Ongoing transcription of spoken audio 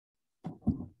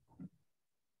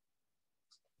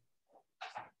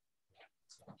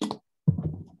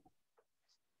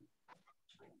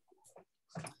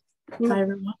Hi,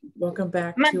 everyone. Welcome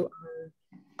back to our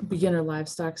beginner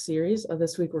livestock series.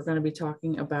 This week, we're going to be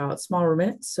talking about small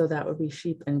ruminants. So that would be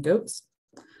sheep and goats.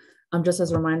 Just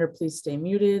as a reminder, please stay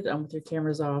muted with your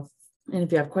cameras off. And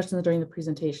if you have questions during the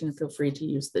presentation, feel free to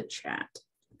use the chat.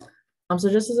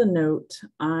 So just as a note,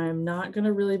 I'm not going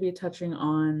to really be touching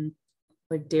on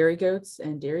like dairy goats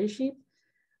and dairy sheep,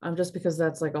 just because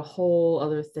that's like a whole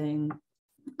other thing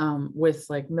with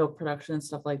like milk production and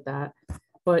stuff like that.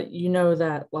 But you know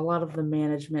that a lot of the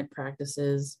management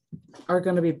practices are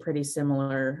going to be pretty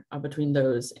similar between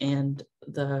those and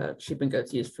the sheep and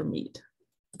goats used for meat.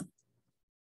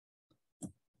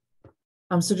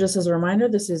 So just as a reminder,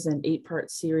 this is an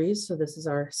 8-part series. So this is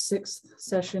our 6th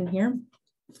session here.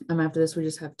 After this, we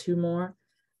just have 2 more.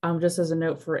 Just as a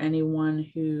note for anyone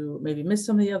who maybe missed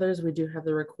some of the others, we do have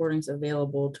the recordings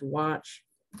available to watch.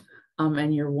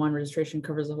 And your 1 registration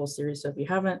covers the whole series. So if you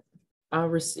haven't,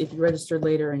 if you registered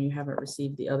later and you haven't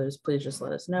received the others, please just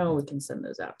let us know. We can send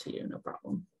those out to you, no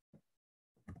problem.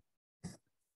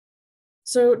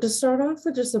 So to start off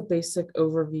with just a basic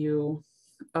overview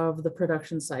of the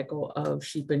production cycle of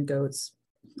sheep and goats,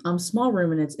 small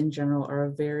ruminants in general are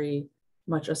very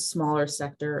much a smaller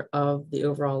sector of the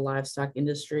overall livestock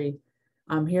industry.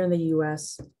 Here in the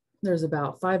US, there's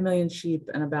about 5 million sheep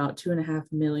and about 2.5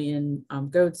 million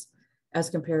goats, as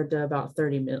compared to about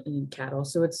 30 million cattle.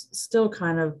 So it's still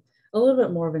kind of a little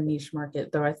bit more of a niche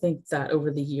market, though I think that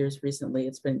over the years recently,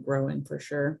 it's been growing for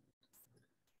sure.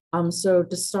 So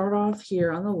to start off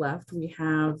here on the left, we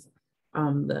have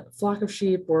the flock of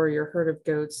sheep or your herd of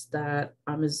goats that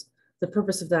is, the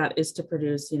purpose of that is to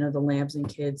produce, the lambs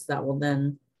and kids that will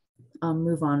then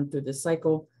move on through the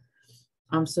cycle.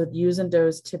 So ewes and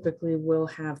does typically will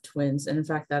have twins. And in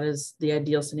fact, that is the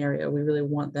ideal scenario. We really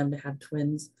want them to have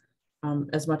twins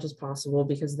as much as possible,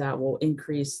 because that will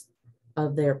increase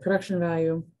their production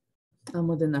value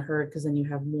within the herd, because then you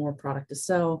have more product to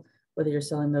sell, whether you're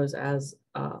selling those as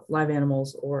live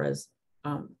animals or as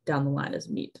down the line as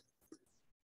meat.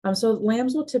 So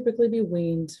lambs will typically be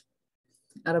weaned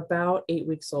at about 8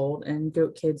 weeks old, and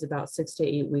goat kids about 6 to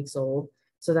 8 weeks old.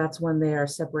 So that's when they are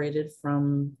separated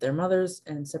from their mothers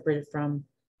and separated from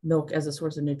milk as a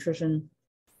source of nutrition.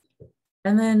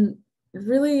 And then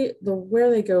really where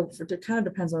they go it kind of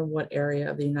depends on what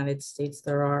area of the United States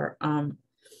there are.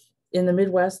 In the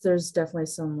Midwest, there's definitely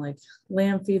some like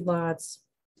lamb feedlots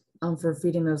for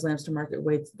feeding those lambs to market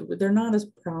weight. They're not as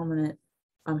prominent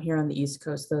here on the East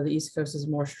Coast, though. The East Coast is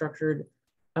more structured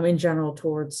in general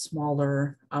towards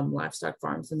smaller livestock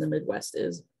farms than the Midwest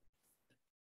is.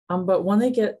 But when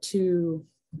they get to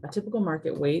a typical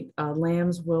market weight,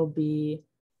 lambs will be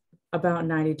about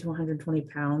 90 to 120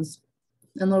 pounds.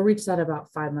 And they'll reach that about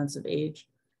 5 months of age.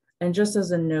 And just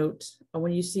as a note,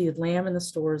 when you see lamb in the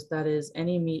stores, that is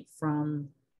any meat from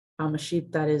a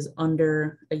sheep that is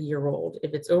under a year old.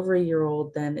 If it's over a year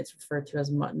old, then it's referred to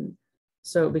as mutton.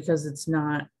 So because it's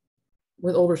not,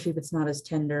 with older sheep, it's not as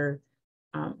tender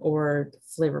or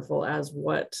flavorful as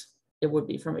what it would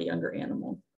be from a younger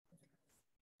animal.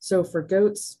 So for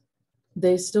goats,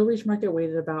 they still reach market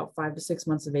weight at about 5 to 6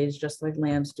 months of age, just like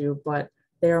lambs do, but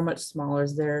they are much smaller.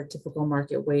 Their typical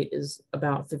market weight is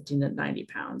about 15 to 90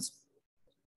 pounds.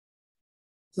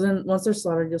 So then once they're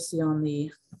slaughtered, you'll see on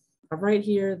the right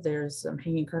here, there's some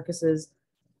hanging carcasses.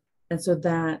 And so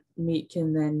that meat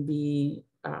can then be,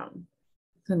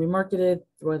 marketed,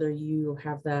 whether you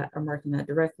have that or marking that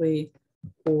directly,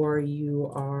 or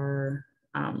you are,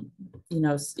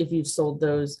 if you've sold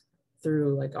those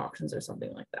through like auctions or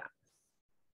something like that.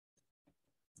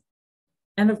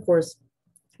 And of course,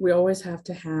 we always have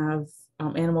to have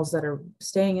animals that are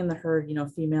staying in the herd,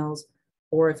 females,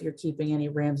 or if you're keeping any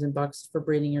rams and bucks for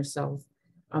breeding yourself,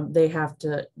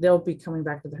 they'll be coming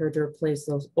back to the herd to replace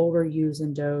those older ewes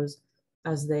and does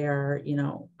as they are,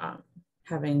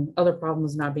 having other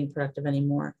problems, not being productive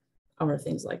anymore, or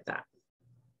things like that.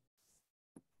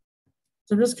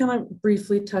 So I'm just kind of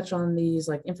briefly touch on these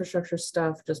like infrastructure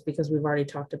stuff, just because we've already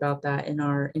talked about that in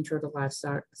our intro to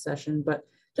livestock session. But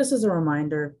just as a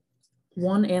reminder,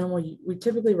 one animal, we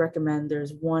typically recommend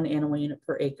there's 1 animal unit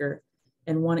per acre,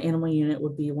 and 1 animal unit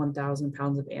would be 1,000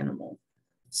 pounds of animal.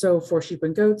 So for sheep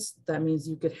and goats, that means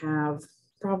you could have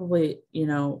probably,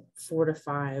 4 to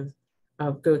 5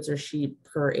 goats or sheep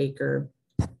per acre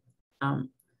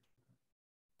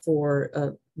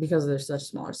because they're such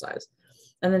smaller size.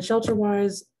 And then shelter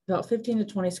wise, about 15 to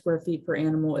 20 square feet per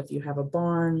animal if you have a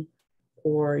barn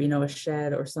or, a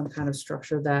shed or some kind of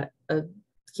structure that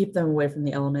keep them away from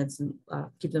the elements and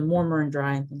keep them warmer and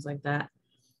dry and things like that.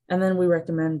 And then we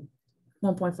recommend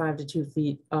 1.5 to 2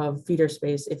 feet of feeder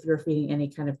space if you're feeding any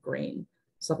kind of grain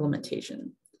supplementation.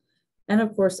 And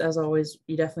of course, as always,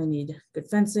 you definitely need good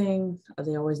fencing.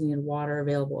 They always need water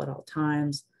available at all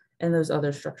times, and those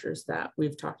other structures that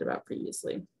we've talked about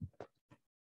previously.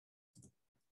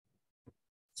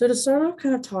 So to start off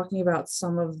kind of talking about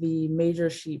some of the major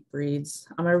sheep breeds,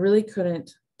 I really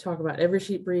couldn't talk about every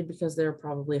sheep breed because there are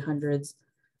probably hundreds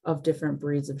of different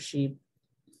breeds of sheep.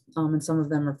 And some of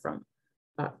them are from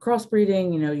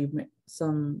crossbreeding.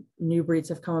 Some new breeds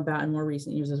have come about in more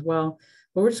recent years as well.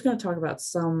 But we're just going to talk about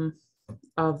some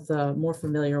of the more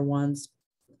familiar ones.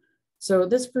 So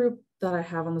this group that I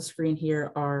have on the screen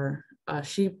here are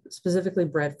sheep specifically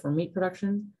bred for meat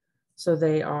production. So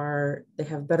they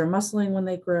have better muscling when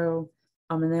they grow,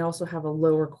 and they also have a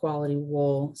lower quality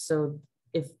wool. So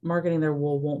if marketing their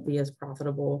wool won't be as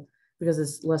profitable because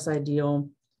it's less ideal,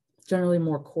 generally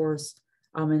more coarse,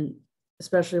 and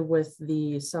especially with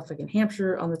the Suffolk and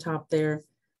Hampshire on the top there,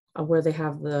 where they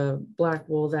have the black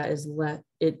wool that is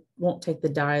it won't take the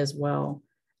dye as well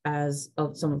as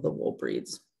some of the wool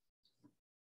breeds.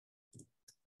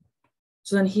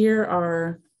 So then here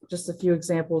are just a few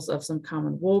examples of some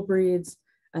common wool breeds.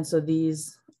 And so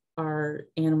these are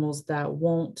animals that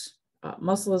won't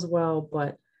muscle as well,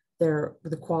 but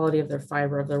the quality of their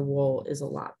fiber of their wool is a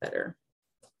lot better.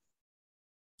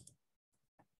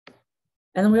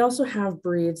 And then we also have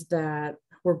breeds that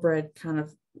were bred kind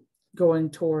of going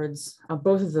towards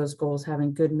both of those goals,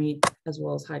 having good meat as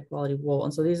well as high quality wool.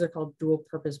 And so these are called dual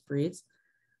purpose breeds.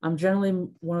 Generally,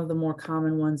 one of the more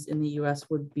common ones in the US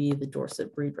would be the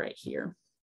Dorset breed right here.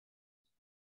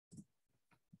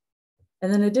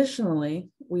 And then additionally,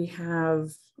 we have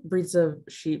breeds of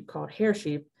sheep called hair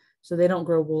sheep. So they don't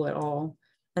grow wool at all.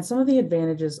 And some of the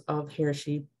advantages of hair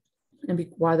sheep and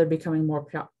why they're becoming more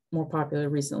popular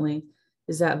recently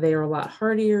is that they are a lot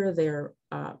hardier. They're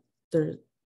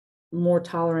more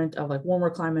tolerant of like warmer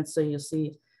climates. So you'll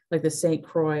see like the St.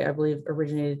 Croix, I believe,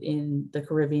 originated in the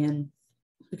Caribbean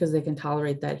because they can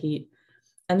tolerate that heat.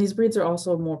 And these breeds are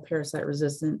also more parasite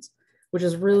resistant, which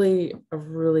is really a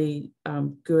really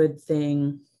good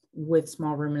thing with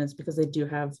small ruminants because they do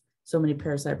have so many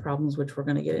parasite problems, which we're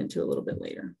going to get into a little bit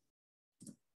later.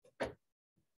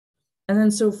 And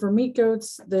then so for meat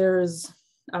goats, there's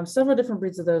several different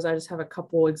breeds of those. I just have a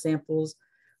couple examples.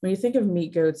 When you think of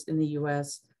meat goats in the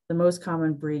US, the most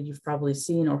common breed you've probably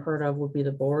seen or heard of would be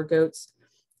the Boer goats.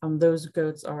 Those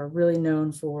goats are really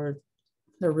known for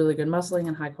their really good muscling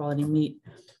and high quality meat.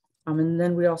 And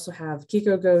then we also have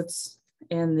Kiko goats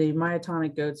and the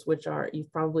myotonic goats, which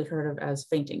you've probably heard of as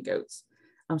fainting goats.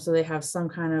 So they have some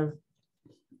kind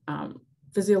of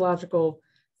physiological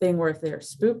thing where if they're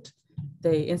spooked,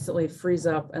 they instantly freeze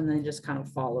up and then just kind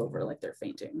of fall over like they're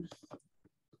fainting.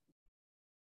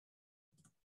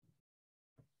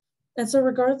 And so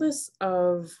regardless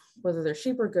of whether they're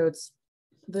sheep or goats,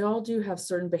 they all do have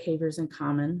certain behaviors in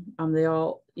common. They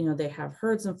all, they have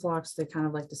herds and flocks. They kind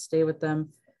of like to stay with them.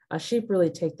 Sheep really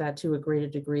take that to a greater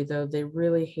degree, though. They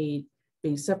really hate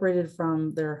being separated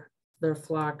from their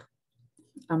flock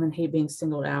and hate being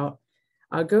singled out.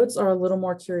 Goats are a little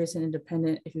more curious and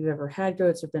independent. If you've ever had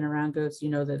goats or been around goats, you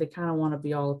know that they kind of want to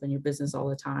be all up in your business all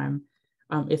the time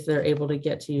if they're able to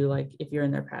get to you, like if you're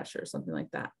in their pasture or something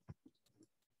like that.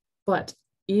 But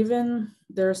even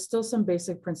there's still some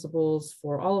basic principles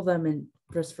for all of them and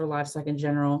just for livestock in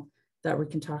general that we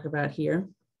can talk about here.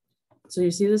 So you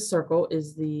see this circle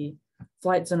is the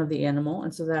flight zone of the animal.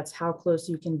 And so that's how close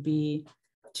you can be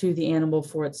to the animal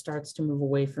before it starts to move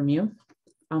away from you.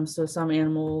 So some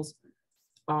animals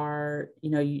are,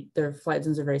 their flight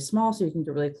zones are very small, so you can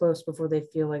get really close before they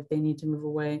feel like they need to move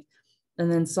away.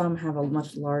 And then some have a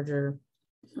much larger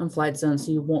flight zone,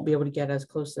 so you won't be able to get as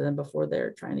close to them before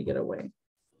they're trying to get away.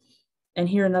 And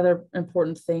here, another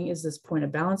important thing is this point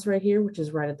of balance right here, which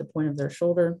is right at the point of their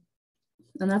shoulder.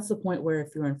 And that's the point where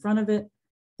if you're in front of it,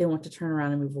 they want to turn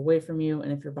around and move away from you.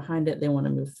 And if you're behind it, they want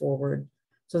to move forward.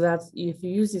 So if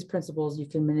you use these principles, you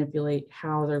can manipulate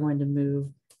how they're going to move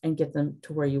and get them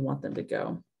to where you want them to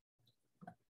go.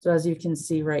 So as you can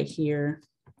see right here,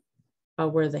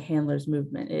 where the handler's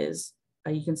movement is,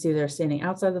 you can see they're standing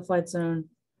outside the flight zone.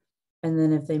 And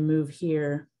then if they move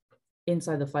here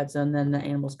inside the flight zone, then the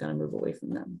animal's going to move away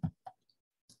from them.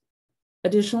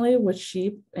 Additionally, with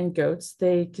sheep and goats,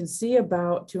 they can see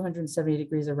about 270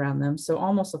 degrees around them, so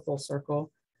almost a full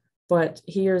circle. But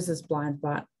here's this blind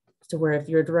spot to where if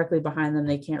you're directly behind them,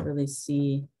 they can't really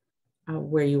see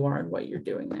where you are and what you're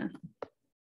doing there.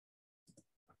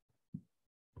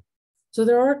 So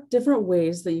there are different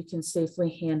ways that you can safely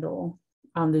handle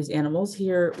these animals.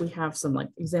 Here we have some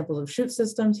examples of chute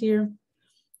systems here.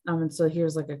 And so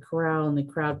here's like a corral and the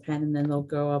crowd pen, and then they'll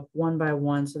go up one by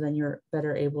one. So then you're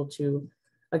better able to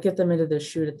get them into the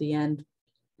chute at the end.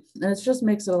 And it just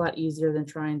makes it a lot easier than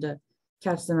trying to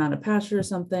catch them out of pasture or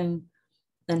something.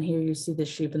 And here you see the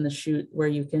sheep in the chute where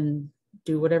you can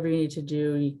do whatever you need to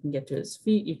do. You can get to its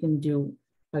feet, you can do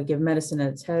give medicine at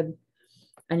its head.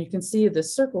 And you can see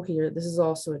this circle here. This is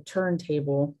also a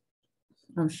turntable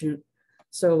chute.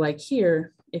 So like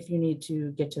here, if you need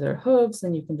to get to their hooves,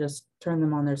 then you can just turn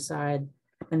them on their side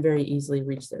and very easily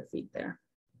reach their feet there.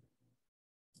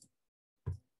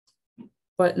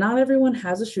 But not everyone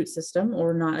has a chute system,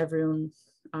 or not everyone,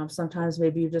 sometimes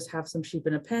maybe you just have some sheep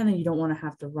in a pen and you don't want to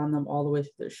have to run them all the way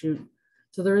through their chute.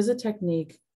 So there is a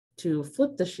technique to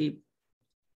flip the sheep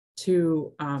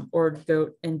to, or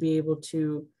goat, and be able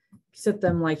to sit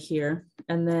them like here.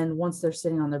 And then once they're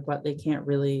sitting on their butt, they can't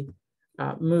really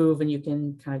move, and you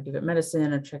can kind of give it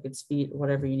medicine or check its feet,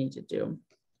 whatever you need to do.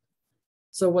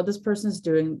 So what this person is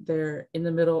doing, they're in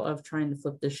the middle of trying to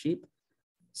flip the sheep.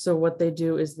 So what they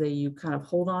do is you kind of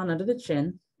hold on under the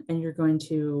chin, and you're going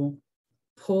to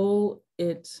pull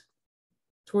it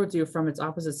towards you from its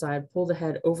opposite side, pull the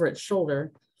head over its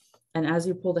shoulder. And as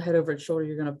you pull the head over its shoulder,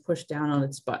 you're going to push down on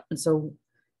its butt. And so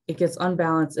it gets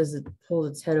unbalanced as it pulls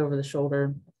its head over the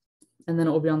shoulder, and then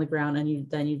it will be on the ground, and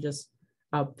then you just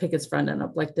pick its front end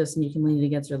up like this, and you can lean it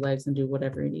against your legs and do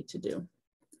whatever you need to do.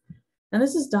 And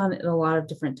this is done in a lot of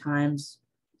different times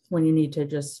when you need to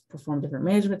just perform different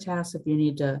management tasks, if you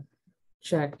need to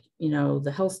check,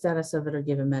 the health status of it or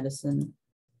give it medicine.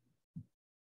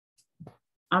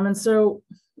 And so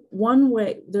one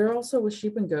way, they're also with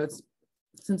sheep and goats,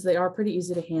 since they are pretty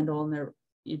easy to handle and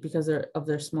because of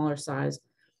their smaller size,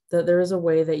 that there is a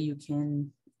way that you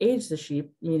can age the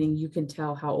sheep, meaning you can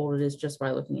tell how old it is just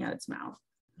by looking at its mouth.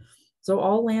 So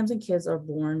all lambs and kids are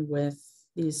born with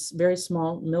these very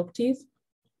small milk teeth,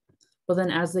 but then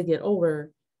as they get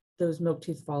older, those milk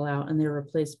teeth fall out and they're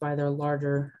replaced by their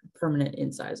larger permanent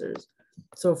incisors.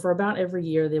 So for about every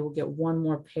year, they will get one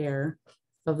more pair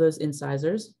of those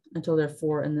incisors until they're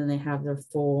 4, and then they have their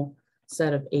full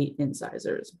set of 8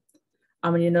 incisors.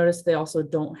 And you notice they also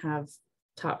don't have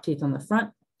top teeth on the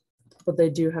front, but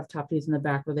they do have top teeth in the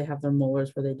back where they have their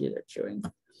molars where they do their chewing.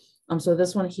 So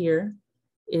this one here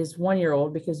is 1 year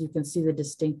old, because you can see the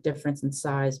distinct difference in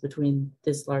size between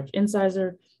this large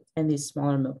incisor and these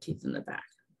smaller milk teeth in the back.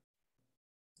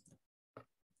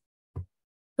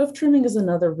 Hoof trimming is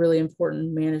another really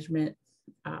important management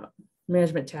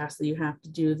task that you have to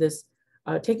do. This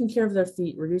taking care of their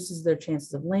feet reduces their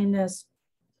chances of lameness,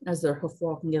 as their hoof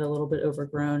wall can get a little bit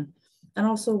overgrown. And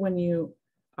also when you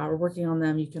are working on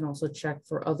them, you can also check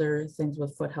for other things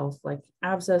with foot health, like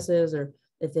abscesses, or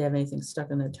if they have anything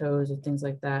stuck in their toes or things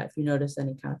like that, if you notice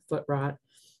any kind of foot rot.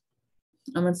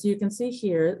 And so you can see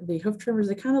here, the hoof trimmers,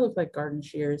 they kind of look like garden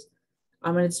shears.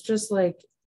 And it's just like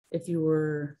if you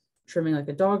were trimming like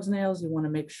a dog's nails, you want to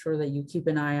make sure that you keep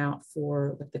an eye out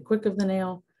for like the quick of the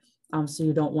nail. So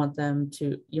you don't want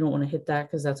to hit that,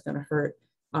 because that's going to hurt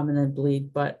and then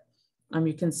bleed. But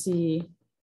you can see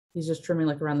he's just trimming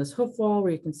like around this hoof wall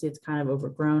where you can see it's kind of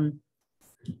overgrown,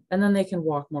 and then they can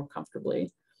walk more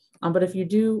comfortably. But if you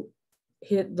do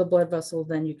hit the blood vessel,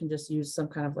 then you can just use some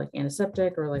kind of like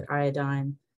antiseptic or like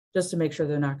iodine, just to make sure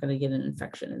they're not going to get an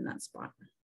infection in that spot.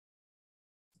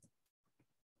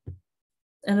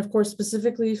 And of course,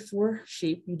 specifically for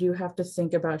sheep, you do have to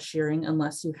think about shearing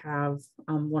unless you have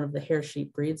one of the hair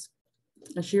sheep breeds.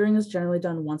 And shearing is generally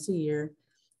done once a year,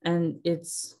 and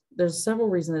there's several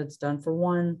reasons that it's done. For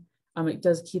one, it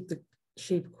does keep the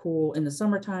sheep cool in the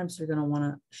summertime, so you're going to want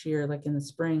to shear like in the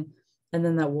spring, and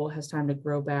then that wool has time to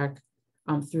grow back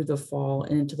through the fall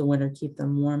and into the winter, keep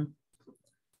them warm.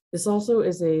 This also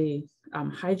is a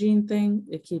hygiene thing.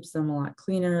 It keeps them a lot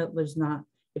cleaner.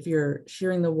 If you're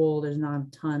shearing the wool, there's not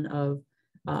a ton of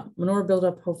manure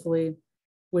buildup, hopefully,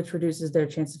 which reduces their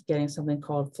chance of getting something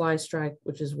called fly strike,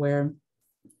 which is where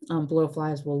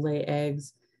blowflies will lay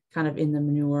eggs kind of in the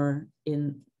manure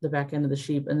in the back end of the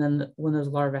sheep. And then when those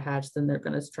larvae hatch, then they're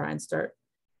going to try and start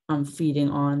feeding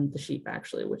on the sheep,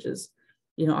 actually, which is,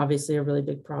 obviously a really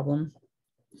big problem.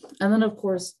 And then, of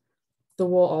course, the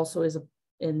wool also is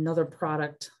another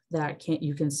product that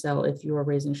you can sell if you are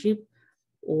raising sheep,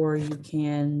 or you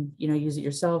can, use it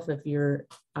yourself if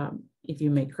you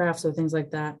make crafts or things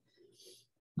like that.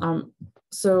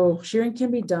 So shearing can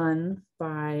be done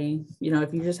by,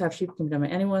 if you just have sheep, it can be done by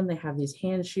anyone. They have these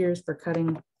hand shears for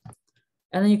cutting.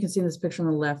 And then you can see in this picture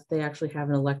on the left, they actually have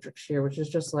an electric shear, which is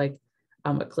just like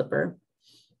a clipper.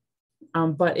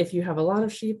 But if you have a lot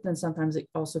of sheep, then sometimes it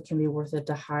also can be worth it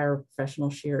to hire a professional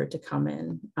shearer to come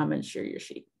in and shear your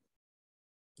sheep.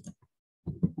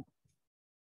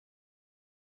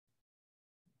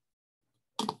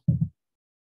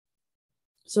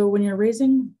 So when you're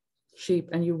raising sheep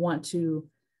and you want to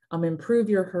improve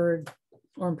your herd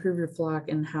or improve your flock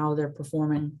and how they're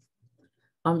performing,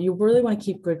 you really want to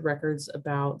keep good records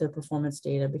about their performance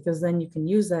data, because then you can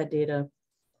use that data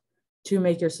to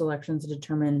make your selections to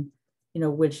determine,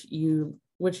 which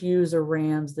ewes or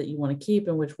rams that you want to keep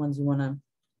and which ones you want to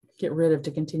get rid of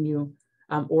to continue,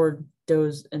 or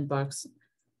does and bucks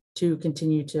to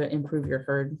continue to improve your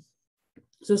herd.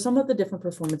 So some of the different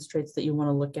performance traits that you want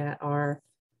to look at are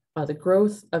the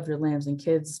growth of your lambs and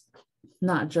kids,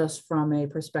 not just from a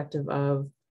perspective of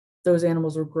those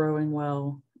animals are growing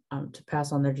well to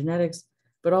pass on their genetics,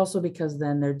 but also because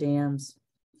then their dams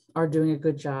are doing a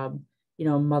good job,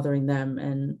 mothering them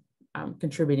and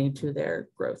contributing to their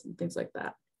growth and things like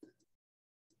that.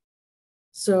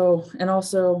 So, and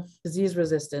also disease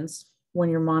resistance when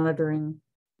you're monitoring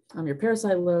your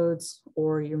parasite loads,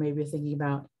 or you're maybe thinking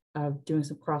about doing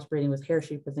some crossbreeding with hair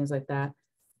sheep or things like that,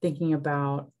 thinking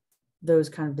about those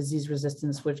kind of disease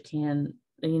resistance, which can,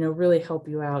 really help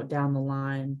you out down the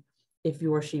line if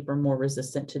your sheep are more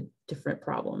resistant to different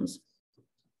problems.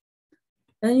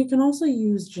 And you can also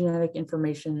use genetic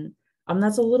information.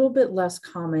 That's a little bit less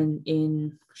common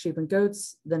in sheep and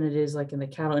goats than it is like in the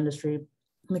cattle industry.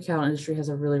 The cattle industry has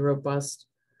a really robust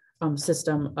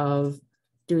system of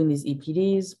doing these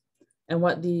EPDs. And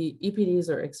what the EPDs,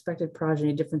 or expected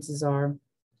progeny differences, are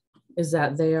is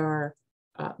that they are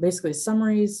basically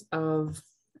summaries of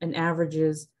and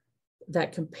averages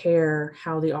that compare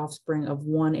how the offspring of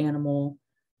one animal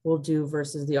will do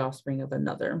versus the offspring of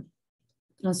another.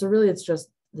 And so really it's just,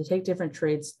 they take different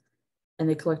traits and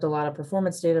they collect a lot of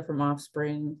performance data from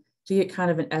offspring to get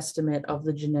kind of an estimate of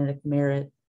the genetic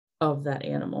merit of that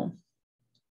animal.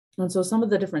 And so some of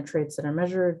the different traits that are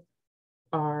measured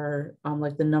are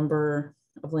like the number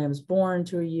of lambs born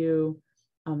to a ewe,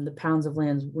 the pounds of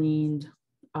lambs weaned,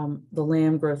 the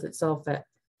lamb growth itself at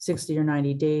 60 or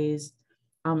 90 days,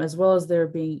 as well as there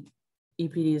being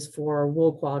EPDs for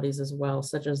wool qualities as well,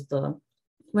 such as the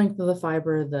length of the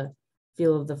fiber, the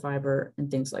feel of the fiber,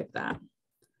 and things like that.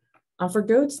 For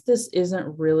goats, this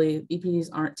isn't really, EPDs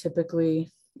aren't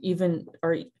typically used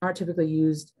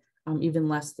even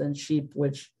less than sheep,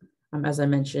 which, as I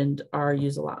mentioned, are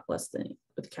used a lot less than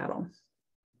with cattle.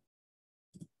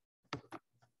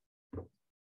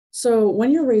 So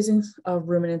when you're raising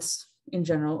ruminants in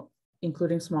general,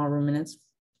 including small ruminants,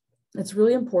 it's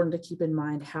really important to keep in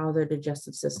mind how their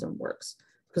digestive system works,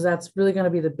 because that's really going to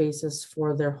be the basis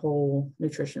for their whole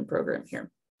nutrition program here.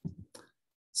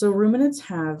 So ruminants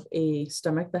have a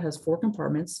stomach that has 4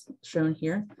 compartments shown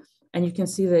here, and you can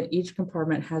see that each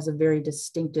compartment has a very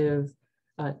distinctive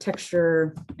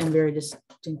texture and very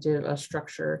distinctive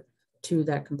structure to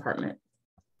that compartment.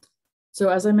 So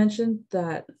as I mentioned,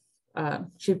 that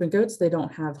sheep and goats, they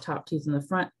don't have top teeth in the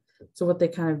front. So what they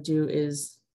kind of do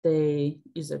is they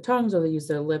use their tongues or they use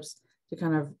their lips to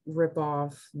kind of rip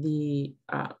off the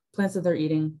plants that they're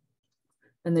eating,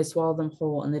 and they swallow them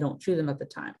whole and they don't chew them at the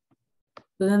time.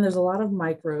 So then there's a lot of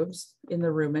microbes in the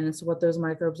rumen. And so what those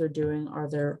microbes are doing are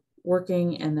they're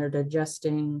working and they're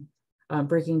digesting,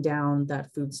 breaking down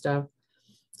that food stuff.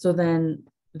 So then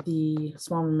the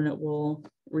small ruminant will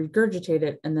regurgitate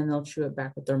it and then they'll chew it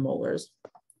back with their molars.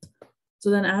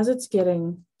 So then as it's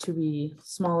getting to be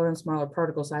smaller and smaller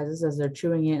particle sizes, as they're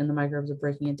chewing it and the microbes are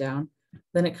breaking it down,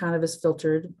 then it kind of is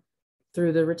filtered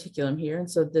through the reticulum here. And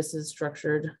so this is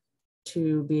structured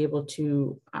to be able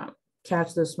to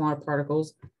catch those smaller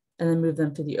particles and then move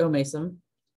them to the omasum,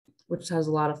 which has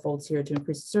a lot of folds here to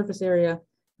increase the surface area,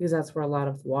 because that's where a lot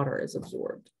of water is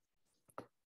absorbed.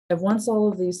 And once all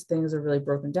of these things are really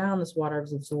broken down, this water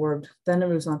is absorbed, then it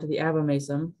moves on to the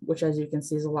abomasum, which, as you can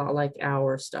see, is a lot like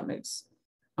our stomachs.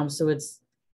 So it's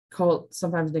called,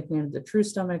 sometimes nicknamed the true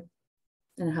stomach,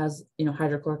 and it has,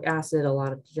 hydrochloric acid, a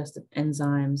lot of digestive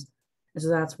enzymes. And so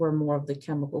that's where more of the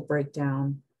chemical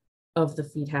breakdown of the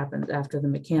feed happens after the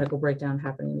mechanical breakdown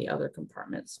happening in the other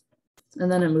compartments.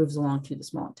 And then it moves along to the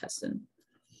small intestine.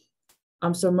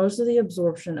 So most of the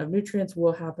absorption of nutrients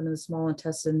will happen in the small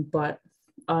intestine, but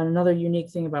another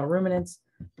unique thing about ruminants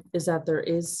is that there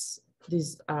is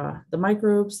these, the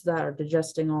microbes that are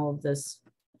digesting all of this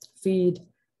feed,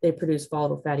 they produce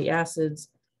volatile fatty acids.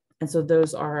 And so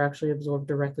those are actually absorbed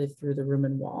directly through the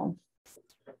rumen wall.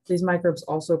 These microbes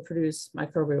also produce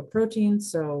microbial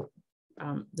proteins. So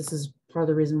this is part of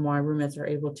the reason why ruminants are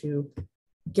able to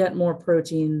get more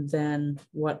protein than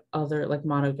what other, like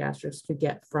monogastrics, could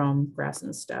get from grass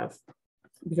and stuff,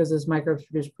 because those microbes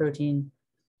produce protein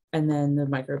and then the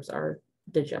microbes are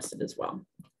digested as well.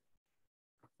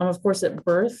 Of course, at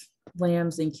birth,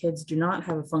 lambs and kids do not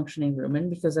have a functioning rumen,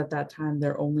 because at that time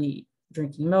they're only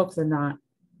drinking milk. They're not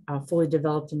fully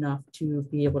developed enough to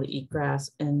be able to eat grass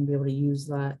and be able to use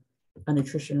that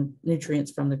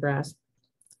nutrients from the grass.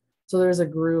 So there's a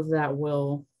groove that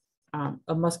will, kind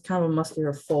of a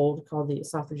muscular fold called the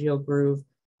esophageal groove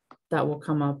that will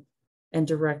come up and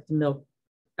direct the milk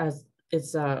as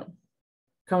it's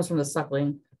comes from the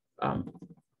suckling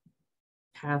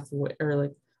pathway, or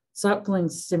like suckling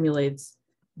stimulates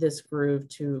this groove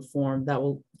to form that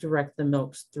will direct the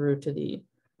milks through to the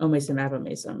omasum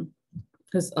abomasum,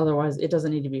 because otherwise it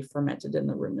doesn't need to be fermented in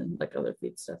the rumen like other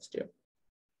feedstuffs do.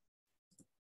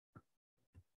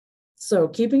 So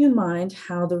keeping in mind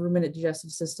how the ruminant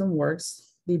digestive system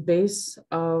works, the base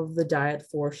of the diet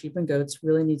for sheep and goats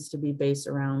really needs to be based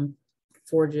around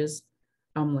forages,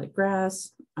 like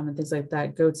grass, and things like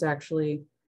that. Goats actually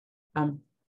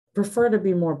prefer to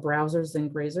be more browsers than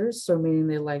grazers, so meaning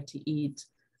they like to eat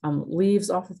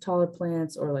leaves off of taller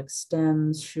plants, or like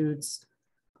stems, shoots,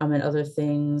 and other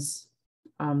things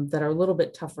that are a little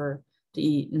bit tougher to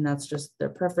eat, and that's just their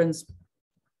preference.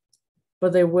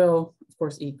 But they will, of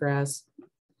course, eat grass.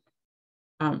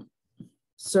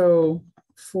 So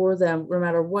for them, no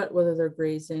matter what, whether they're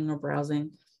grazing or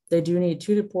browsing, they do need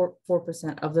 2 to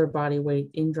 4% of their body weight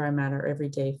in dry matter every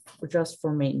day, just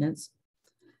for maintenance.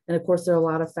 And of course, there are a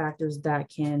lot of factors that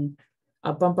can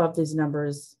bump up these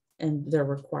numbers and their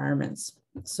requirements.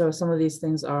 So some of these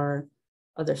things are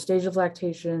their stage of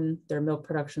lactation, their milk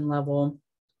production level,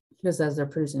 because as they're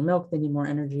producing milk, they need more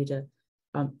energy to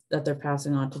that they're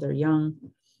passing on to their young.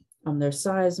 Their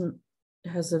size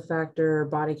has a factor,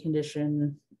 body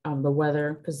condition, the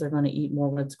weather, because they're going to eat more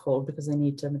when it's cold because they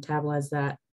need to metabolize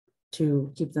that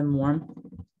to keep them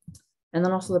warm. And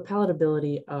then also the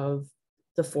palatability of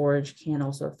the forage can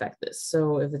also affect this.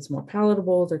 So if it's more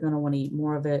palatable, they're going to want to eat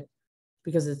more of it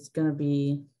because it's going to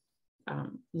be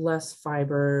less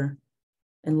fiber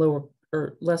and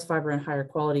less fiber and higher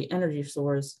quality energy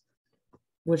source,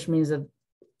 which means that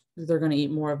they're going to eat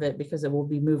more of it because it will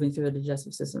be moving through the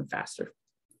digestive system faster.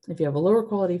 If you have a lower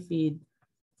quality feed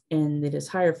and it is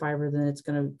higher fiber, then it's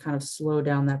going to kind of slow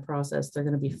down that process. They're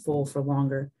going to be full for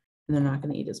longer and they're not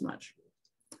going to eat as much.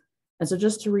 And so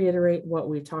just to reiterate what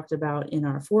we talked about in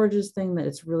our forages thing, that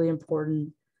it's really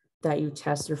important that you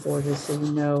test your forages so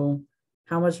you know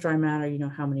how much dry matter, you know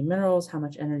how many minerals, how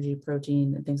much energy,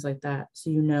 protein, and things like that. So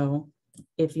you know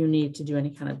if you need to do any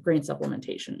kind of grain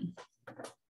supplementation.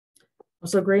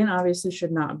 So grain obviously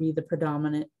should not be the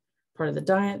predominant part of the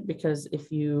diet, because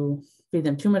if you feed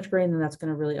them too much grain, then that's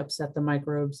going to really upset the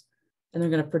microbes and they're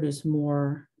going to produce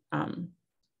more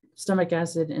stomach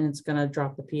acid, and it's going to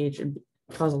drop the pH and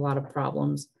cause a lot of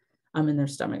problems in their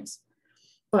stomachs.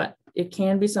 But it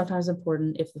can be sometimes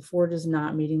important if the forage is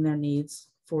not meeting their needs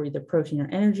for either protein or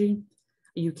energy.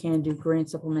 You can do grain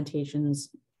supplementations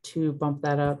to bump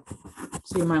that up.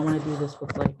 So you might want to do this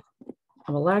with like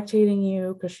a lactating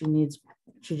ewe, because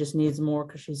she just needs more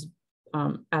because she's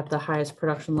at the highest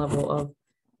production level of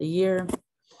the year.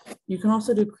 You can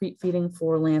also do crete feeding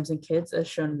for lambs and kids, as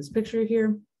shown in this picture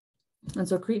here. And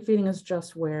so crete feeding is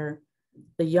just where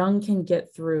the young can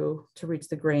get through to reach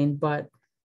the grain, but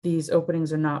these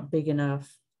openings are not big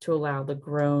enough to allow the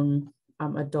grown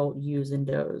adult ewes and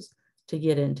does to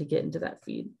get into that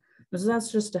feed. And so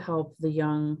that's just to help the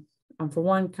young, for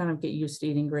one, kind of get used to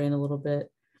eating grain a little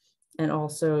bit, and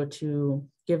also to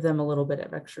give them a little bit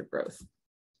of extra growth.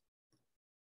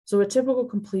 So a typical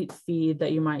complete feed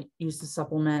that you might use to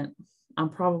supplement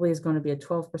probably is going to be a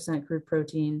 12% crude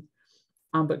protein,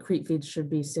 but crete feeds should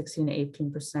be 16 to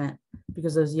 18%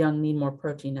 because those young need more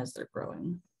protein as they're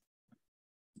growing.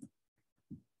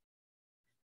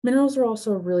 Minerals are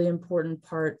also a really important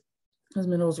part, because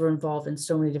minerals are involved in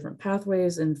so many different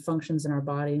pathways and functions in our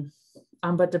body.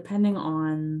 But depending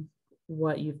on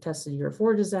what you've tested your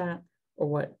forages at, or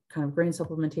what kind of grain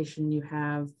supplementation you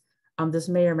have, this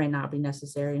may or may not be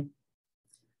necessary.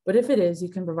 But if it is, you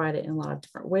can provide it in a lot of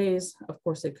different ways. Of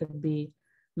course, it could be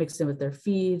mixed in with their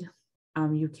feed.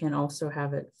 You can also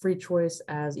have it free choice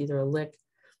as either a lick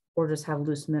or just have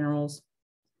loose minerals.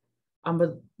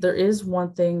 But there is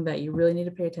one thing that you really need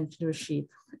to pay attention to with sheep,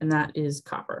 and that is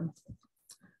copper.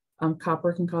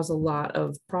 Copper can cause a lot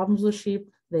of problems with sheep.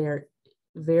 They are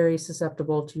very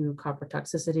susceptible to copper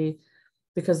toxicity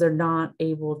because they're not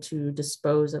able to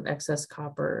dispose of excess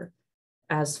copper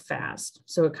as fast.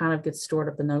 So it kind of gets stored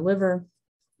up in their liver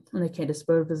and they can't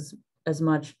dispose as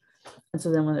much. And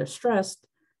so then when they're stressed,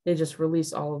 they just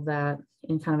release all of that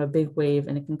in kind of a big wave,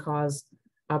 and it can cause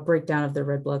a breakdown of their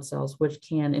red blood cells, which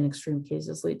can, in extreme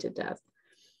cases, lead to death.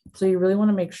 So you really want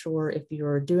to make sure, if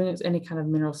you're doing any kind of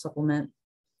mineral supplement,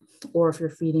 or if you're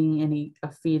feeding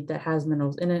a feed that has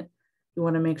minerals in it, you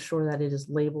want to make sure that it is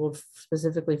labeled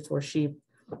specifically for sheep,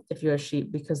 if you have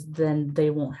sheep, because then they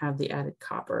won't have the added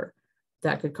copper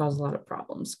that could cause a lot of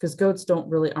problems because goats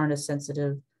aren't as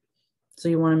sensitive. So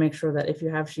you want to make sure that if you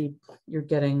have sheep, you're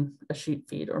getting a sheep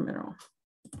feed or mineral.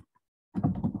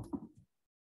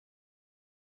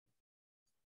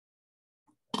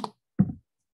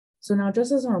 So now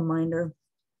just as a reminder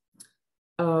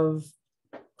of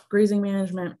grazing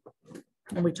management,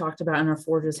 and we talked about in our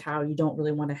forages how you don't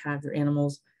really want to have your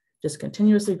animals just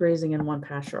continuously grazing in one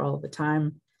pasture all of the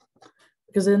time,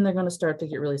 because then they're going to start to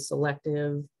get really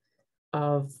selective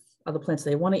of the plants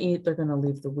they want to eat. They're going to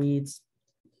leave the weeds,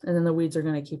 and then the weeds are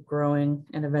going to keep growing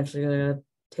and eventually they're going to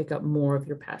take up more of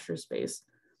your pasture space.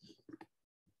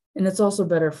 And it's also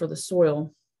better for the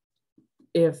soil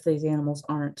if these animals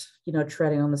aren't,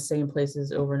 treading on the same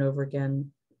places over and over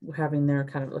again, having their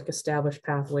kind of like established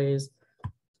pathways,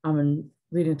 and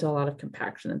leading to a lot of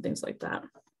compaction and things like that.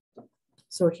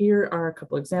 So here are a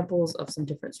couple examples of some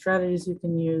different strategies you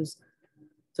can use.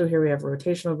 So here we have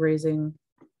rotational grazing,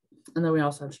 and then we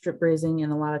also have strip grazing.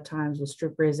 And a lot of times with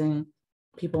strip grazing,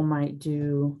 people might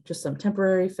do just some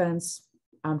temporary fence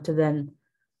to then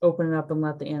open it up and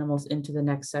let the animals into the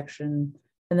next section,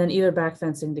 and then either back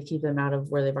fencing to keep them out of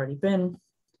where they've already been,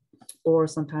 or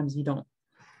sometimes you don't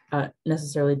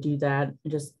necessarily do that,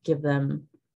 just give them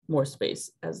more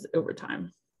space over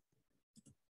time.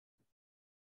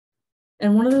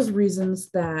 And one of those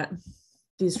reasons that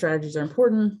these strategies are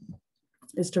important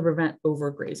is to prevent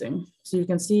overgrazing. So you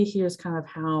can see here's kind of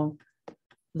how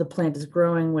the plant is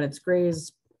growing when it's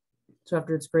grazed. So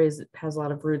after it's grazed, it has a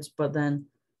lot of roots, but then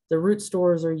the root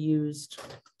stores are used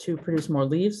to produce more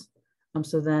leaves.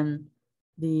 So then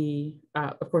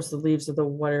of course, the leaves are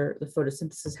where the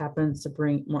photosynthesis happens to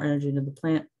bring more energy into the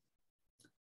plant.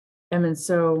 And then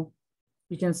so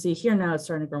you can see here now it's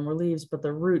starting to grow more leaves, but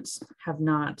the roots have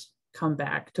not come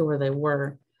back to where they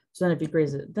were. So then if you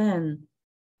graze it then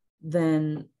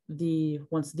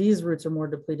once these roots are more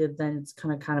depleted, then it's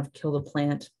gonna kind of kill the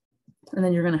plant. And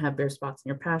then you're gonna have bare spots in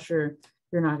your pasture.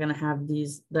 You're not gonna have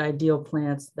the ideal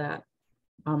plants that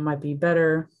might be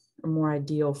better or more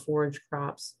ideal forage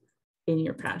crops in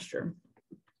your pasture.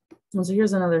 And so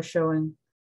here's another showing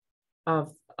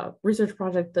of a research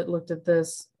project that looked at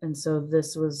this. And so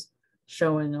this was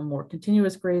showing a more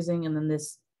continuous grazing, and then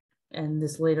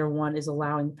this later one is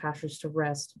allowing the pastures to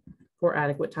rest for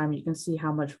adequate time. You can see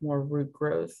how much more root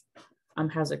growth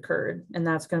has occurred. And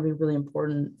that's going to be really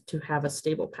important to have a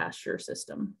stable pasture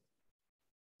system.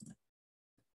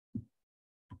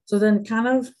 So then kind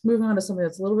of moving on to something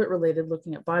that's a little bit related,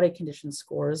 looking at body condition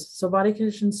scores. So body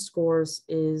condition scores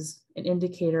is an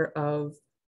indicator of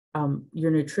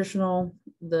your nutritional,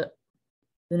 the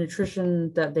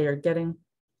nutrition that they are getting,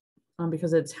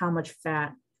 because it's how much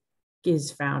fat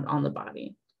is found on the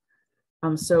body.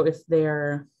 So if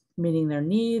they're meeting their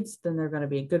needs, then they're going to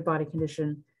be in good body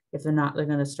condition. If they're not, they're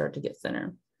going to start to get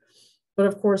thinner. But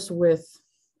of course, with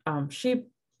sheep,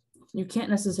 you can't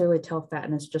necessarily tell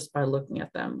fatness just by looking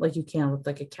at them like you can with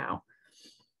like a cow.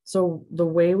 So the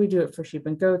way we do it for sheep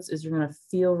and goats is you're going to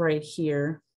feel right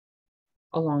here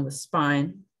along the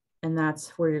spine, and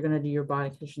that's where you're going to do your body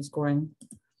condition scoring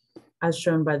as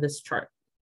shown by this chart.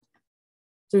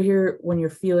 So here, when you're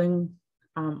feeling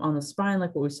on the spine,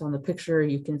 like what we saw in the picture,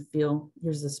 you can feel,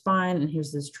 here's the spine and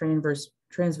here's this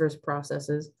transverse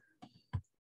processes.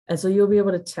 And so you'll be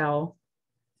able to tell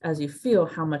as you feel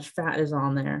how much fat is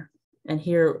on there. And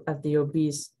here at the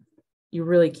obese, you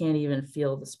really can't even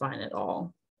feel the spine at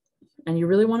all. And you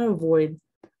really want to avoid,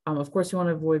 of course, you want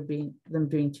to avoid them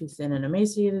being too thin and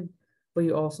emaciated, but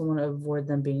you also want to avoid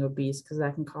them being obese because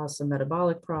that can cause some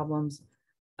metabolic problems.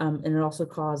 And it also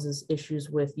causes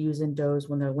issues with ewes and does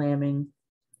when they're lambing.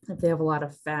 If they have a lot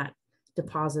of fat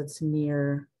deposits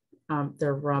near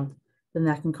their rump, then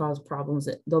that can cause problems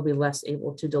that they'll be less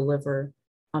able to deliver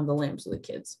the lambs to the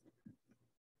kids.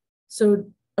 So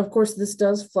of course, this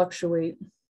does fluctuate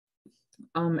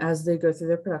as they go through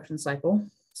their production cycle.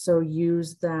 So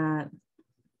ewes that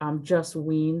just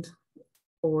weaned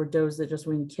or does that just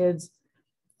weaned kids,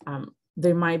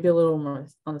 they might be a little more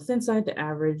on the thin side to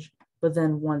average, but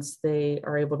then once they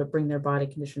are able to bring their body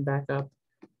condition back up,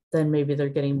 then maybe they're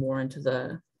getting more into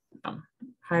the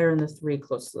higher in the 3,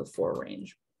 close to the 4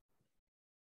 range.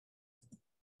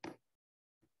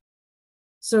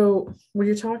 So when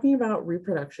you're talking about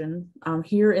reproduction,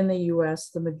 here in the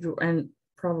US, and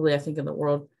probably I think in the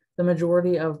world, the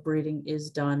majority of breeding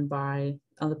is done by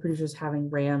the producers having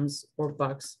rams or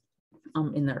bucks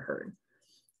in their herd.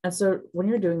 And so when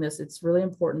you're doing this, it's really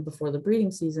important before the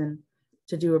breeding season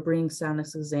to do a breeding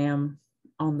soundness exam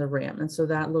on the ram. And so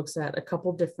that looks at a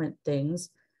couple different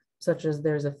things, such as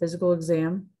there's a physical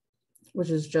exam, which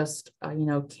is just,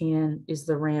 is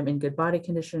the ram in good body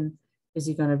condition? Is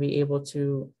he going to be able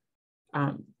to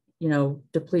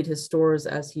deplete his stores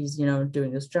as he's,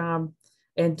 doing his job?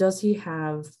 And does he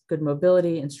have good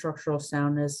mobility and structural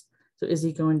soundness? So is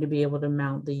he going to be able to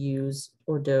mount the ewes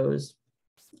or does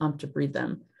to breed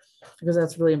them? Because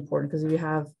that's really important, because if you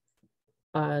have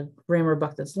a ram or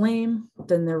buck that's lame,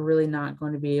 then they're really not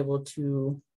going to be able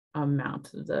to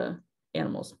mount the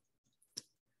animals.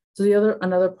 So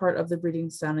another part of the breeding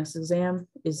soundness exam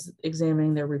is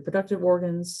examining their reproductive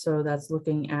organs. So that's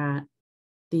looking at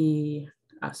the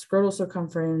scrotal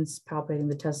circumference, palpating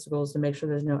the testicles to make sure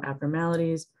there's no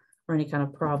abnormalities or any kind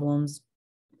of problems.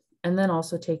 And then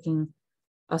also taking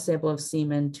a sample of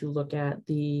semen to look at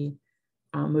the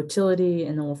motility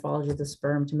and the morphology of the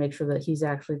sperm to make sure that he's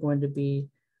actually going to be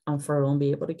fertile and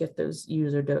be able to get those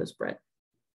ewes or does bred.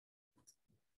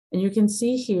 And you can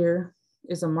see here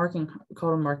is a marking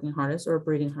called a marking harness or a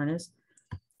breeding harness.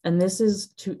 And this is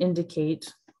to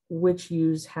indicate which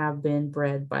ewes have been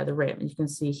bred by the ram. And you can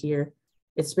see here,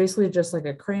 it's basically just like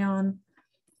a crayon.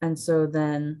 And so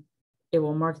then it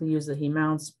will mark the ewes that he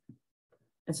mounts.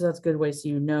 And so that's a good way so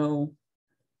you know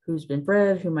who's been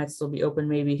bred, who might still be open,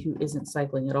 maybe who isn't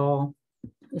cycling at all,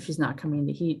 if she's not coming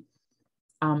to heat.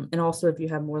 And also if you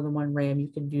have more than one ram, you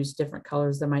can use different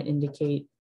colors that might indicate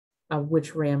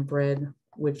which ram bred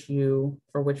which ewe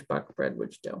or which buck bred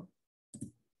which doe.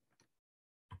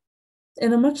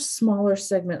 In a much smaller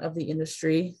segment of the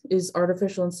industry is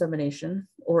artificial insemination,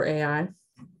 or AI.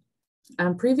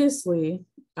 And previously,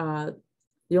 the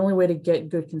only way to get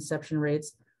good conception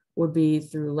rates would be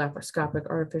through laparoscopic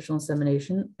artificial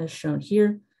insemination, as shown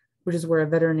here, which is where a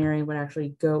veterinarian would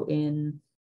actually go in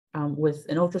with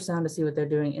an ultrasound to see what they're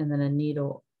doing, and then a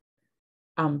needle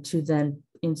to then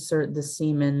insert the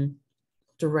semen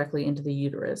directly into the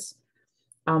uterus.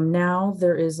 Now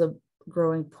there is a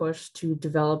growing push to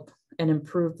develop and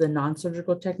improve the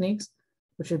non-surgical techniques,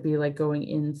 which would be like going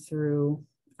in through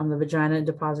the vagina and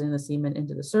depositing the semen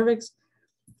into the cervix.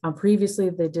 Previously,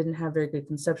 they didn't have very good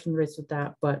conception rates with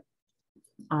that, but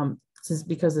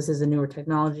because this is a newer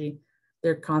technology,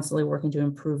 they're constantly working to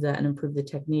improve that and improve the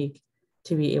technique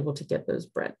to be able to get those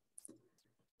bred.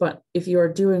 But if you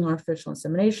are doing artificial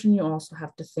insemination, you also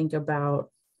have to think about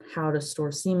how to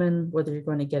store semen, whether you're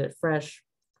going to get it fresh,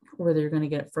 or whether you're going to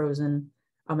get it frozen,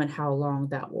 and how long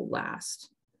that will last.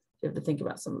 You have to think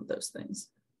about some of those things.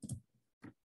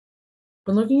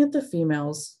 When looking at the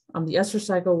females, the estrous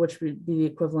cycle, which would be the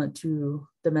equivalent to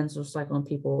the menstrual cycle in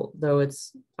people, though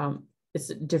it's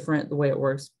different the way it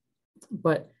works.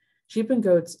 But sheep and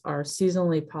goats are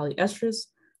seasonally polyestrous,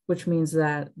 which means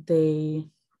that they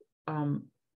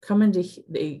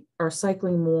they are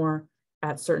cycling more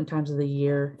at certain times of the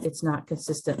year. It's not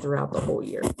consistent throughout the whole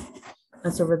year.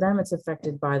 And so for them, it's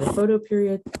affected by the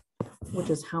photoperiod,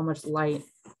 which is how much light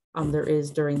there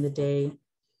is during the day.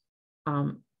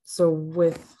 So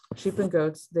with sheep and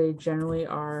goats, they generally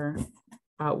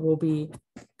will be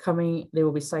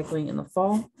cycling in the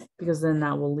fall, because then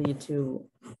that will lead to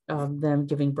them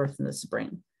giving birth in the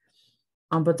spring.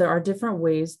 But there are different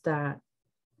ways that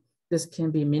this can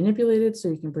be manipulated, so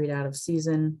you can breed out of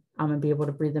season and be able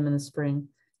to breed them in the spring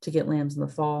to get lambs in the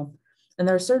fall. And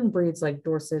there are certain breeds like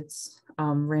Dorsets,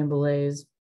 Rambouillets,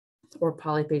 or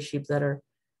polypace sheep that are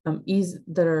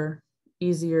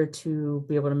easier to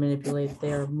be able to manipulate.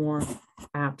 They are more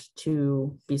apt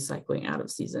to be cycling out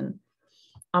of season.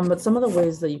 But some of the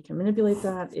ways that you can manipulate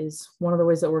that is, one of the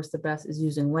ways that works the best is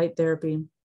using light therapy,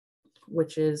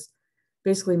 which is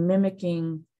basically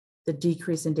mimicking the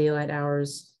decrease in daylight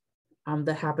hours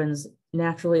that happens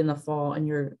naturally in the fall, and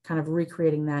you're kind of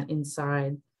recreating that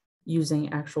inside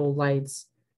using actual lights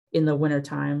in the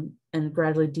wintertime and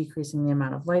gradually decreasing the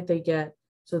amount of light they get.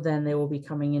 So then they will be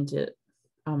coming into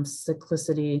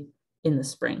cyclicity in the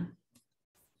spring.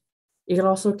 It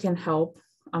also can help,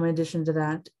 in addition to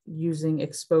that, using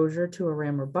exposure to a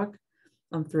ram or buck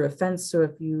through a fence. So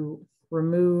if you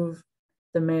remove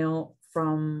the male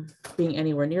from being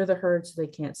anywhere near the herd, so they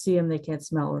can't see him, they can't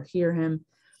smell or hear him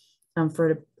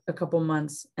for a couple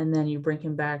months, and then you bring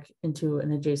him back into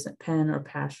an adjacent pen or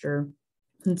pasture,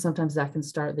 and sometimes that can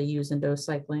start the ewes and does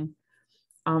cycling.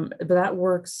 But that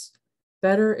works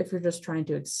better if you're just trying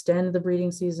to extend the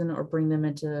breeding season or bring them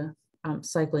into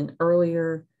cycling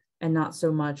earlier, and not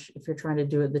so much if you're trying to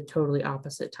do it the totally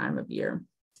opposite time of year.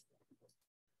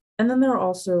 And then there are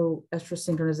also estrus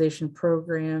synchronization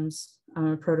programs,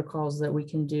 protocols that we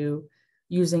can do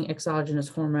using exogenous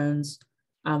hormones,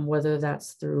 whether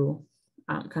that's through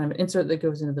kind of an insert that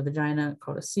goes into the vagina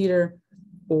called a CEDAR,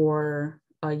 or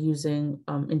using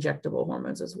injectable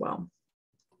hormones as well.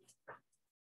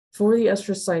 For the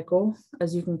estrus cycle,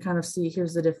 as you can kind of see,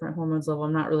 here's the different hormones level.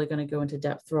 I'm not really going to go into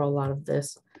depth through a lot of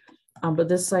this, but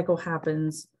this cycle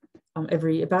happens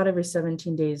about every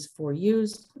 17 days for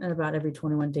ewes and about every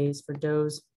 21 days for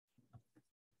does.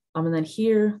 And then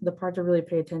here, the part to really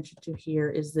pay attention to here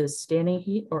is this standing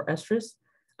heat or estrus.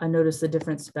 I noticed the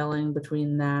different spelling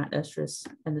between that estrus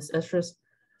and this estrus.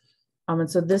 And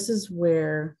so this is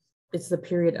where it's the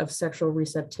period of sexual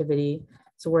receptivity.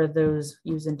 So where those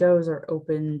ewes and does are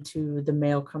open to the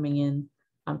male coming in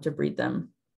to breed them.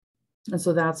 And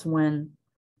so that's when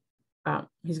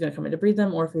he's going to come in to breed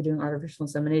them, or if you're doing artificial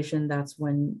insemination, that's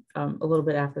when a little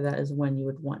bit after that is when you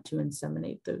would want to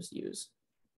inseminate those ewes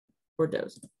or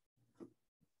does.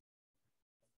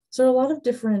 So a lot of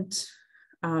different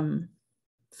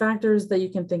factors that you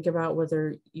can think about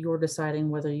whether you're deciding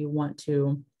whether you want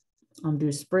to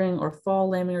do spring or fall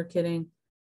lambing or kidding.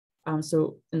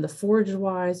 So in the forage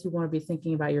wise, you want to be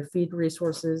thinking about your feed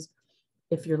resources.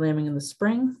 If you're lambing in the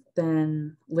spring,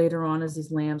 then later on as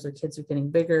these lambs or kids are getting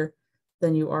bigger,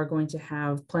 then you are going to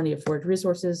have plenty of forage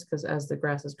resources because as the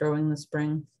grass is growing in the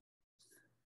spring.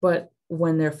 But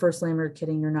when they're first lambing or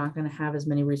kidding, you're not going to have as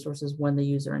many resources when the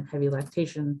ewes are in heavy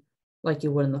lactation like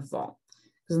you would in the fall.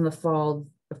 Because in the fall,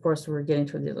 of course, we're getting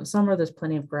toward the end of summer, there's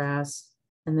plenty of grass,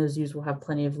 and those ewes will have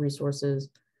plenty of resources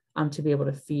to be able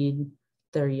to feed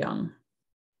their young.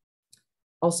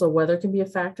 Also, weather can be a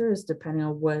factor, is depending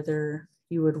on whether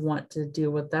you would want to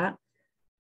deal with that.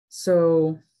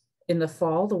 So in the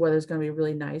fall, the weather is going to be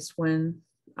really nice when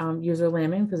ewes are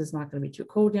lambing because it's not going to be too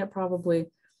cold yet probably,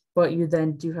 but you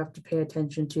then do have to pay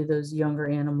attention to those younger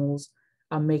animals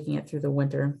making it through the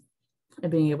winter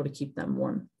and being able to keep them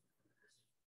warm.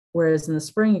 Whereas in the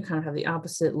spring, you kind of have the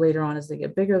opposite. Later on, as they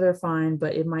get bigger, they're fine,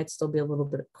 but it might still be a little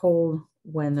bit cold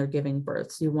when they're giving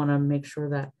birth. So you want to make sure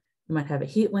that you might have a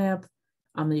heat lamp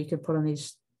that you can put on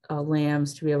these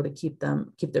lambs to be able to keep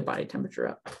their body temperature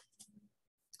up.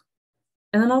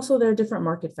 And then also there are different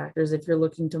market factors if you're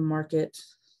looking to market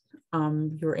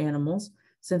your animals.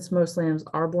 Since most lambs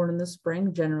are born in the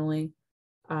spring, generally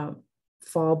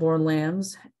fall-born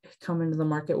lambs come into the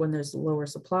market when there's lower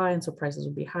supply, and so prices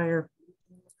will be higher.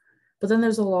 But then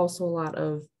there's also a lot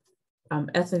of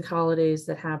ethnic holidays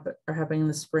that are happening in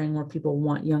the spring where people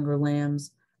want younger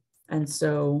lambs. And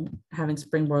so having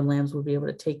spring-born lambs will be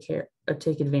able to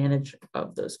take advantage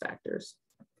of those factors.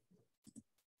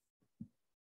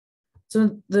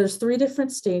 So there's 3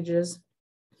 different stages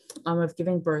of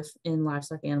giving birth in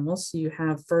livestock animals. So you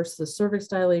have first the cervix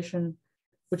dilation,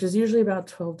 which is usually about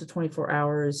 12 to 24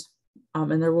 hours.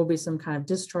 And there will be some kind of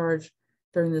discharge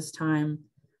during this time.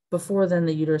 Before then,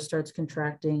 the uterus starts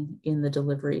contracting in the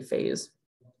delivery phase.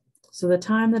 So the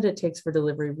time that it takes for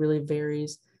delivery really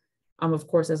varies. Of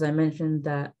course, as I mentioned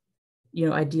that,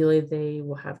 ideally they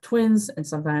will have twins, and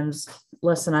sometimes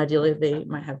less than ideally, they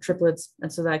might have triplets.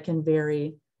 And so that can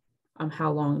vary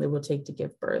how long they will take to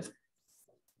give birth.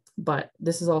 But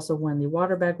this is also when the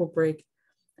water bag will break,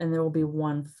 and there will be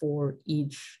one for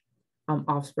each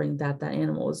offspring that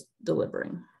animal is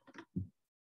delivering.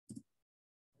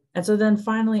 And so then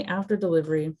finally, after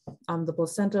delivery, the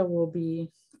placenta will be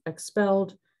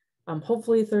expelled,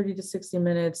 hopefully 30 to 60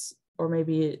 minutes, or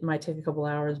maybe it might take a couple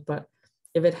hours. But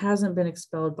if it hasn't been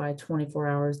expelled by 24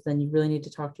 hours, then you really need to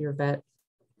talk to your vet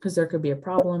because there could be a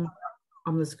problem.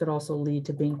 This could also lead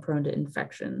to being prone to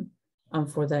infection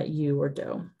for that ewe or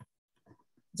doe.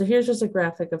 So here's just a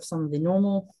graphic of some of the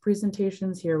normal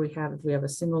presentations. Here we have, if we have a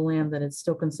single lamb, that it's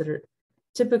still considered,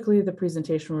 typically the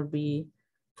presentation would be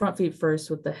front feet first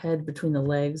with the head between the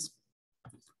legs.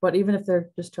 But even if they're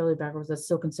just totally backwards, that's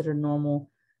still considered normal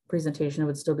presentation. It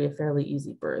would still be a fairly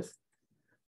easy birth.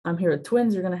 Here with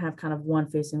twins, you're going to have kind of one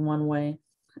facing one way,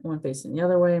 one facing the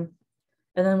other way.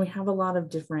 And then we have a lot of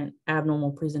different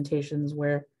abnormal presentations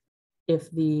where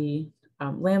if the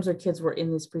lambs or kids were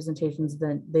in these presentations,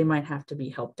 then they might have to be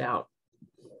helped out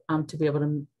to be able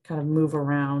to kind of move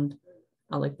around,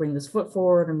 like bring this foot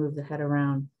forward or move the head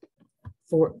around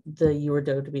for the ewe or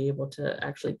doe to be able to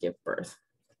actually give birth.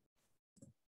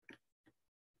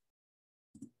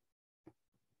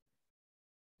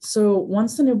 So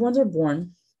once the newborns are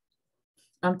born,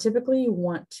 typically you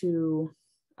want to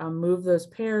move those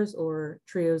pairs or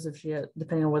trios, if she had,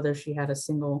 depending on whether she had a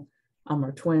single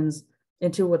or twins,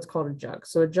 into what's called a jug.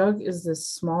 So a jug is this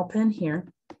small pen here,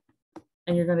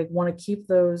 and you're going to want to keep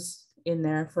those in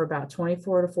there for about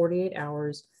 24 to 48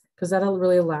 hours because that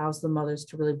really allows the mothers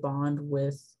to really bond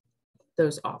with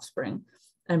those offspring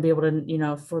and be able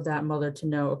to, for that mother to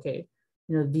know, okay,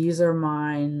 these are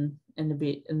mine, and to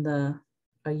be in the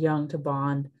young to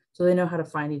bond, so they know how to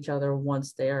find each other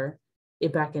once they're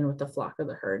back in with the flock or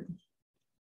the herd.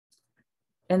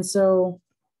 And so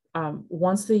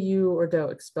once the ewe or doe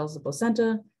expels the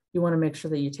placenta, you want to make sure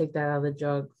that you take that out of the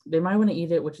jug. They might want to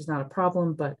eat it, which is not a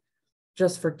problem, but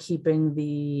just for keeping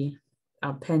the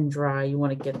pen dry, you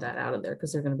want to get that out of there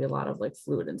because there's going to be a lot of like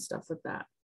fluid and stuff with that.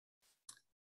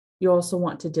 You also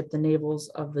want to dip the navels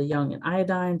of the young in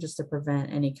iodine just to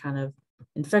prevent any kind of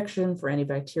infection for any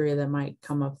bacteria that might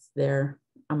come up there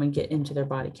and get into their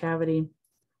body cavity.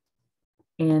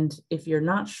 And if you're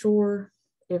not sure,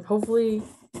 if hopefully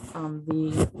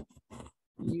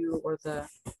you or the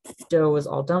doe is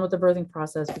all done with the birthing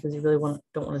process, because you really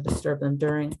don't want to disturb them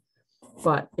during.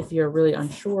 But if you're really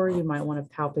unsure, you might want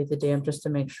to palpate the dam just to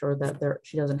make sure that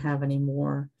she doesn't have any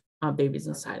more babies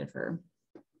inside of her.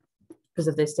 Because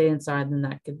if they stay inside, then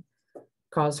that could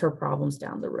cause her problems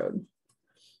down the road.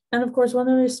 And of course, when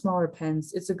they're in smaller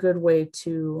pens, it's a good way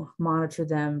to monitor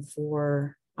them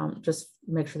for just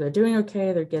make sure they're doing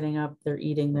okay, they're getting up, they're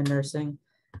eating, they're nursing,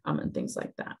 and things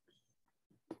like that.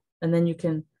 And then you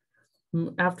can,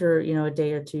 after a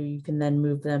day or two, you can then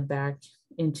move them back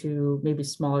into maybe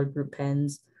smaller group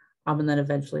pens, and then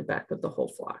eventually back with the whole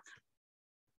flock.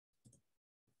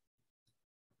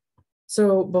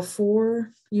 So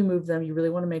before you move them, you really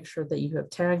want to make sure that you have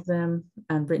tagged them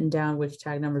and written down which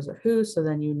tag numbers are who, so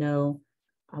then you know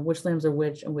which lambs are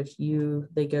which and which ewe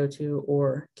they go to,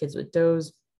 or kids with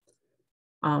does.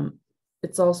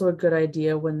 It's also a good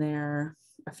idea when they're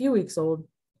a few weeks old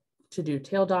to do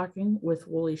tail docking with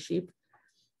woolly sheep.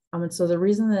 And so the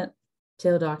reason that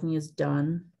tail docking is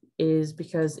done is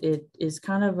because it is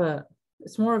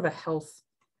it's more of a health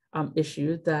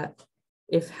issue, that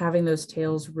if having those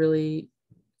tails really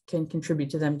can contribute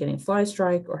to them getting fly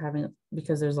strike or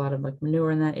because there's a lot of like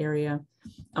manure in that area.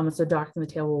 And so docking the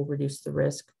tail will reduce the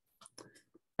risk.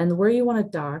 And where you want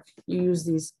to dock, you use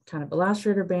these kind of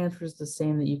elastrator bands, which is the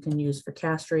same that you can use for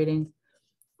castrating.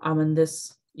 And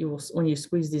this, when you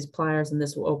squeeze these pliers, and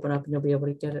this will open up and you'll be able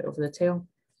to get it over the tail.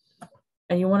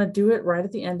 And you want to do it right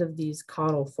at the end of these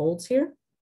caudal folds here.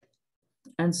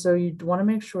 And so you want to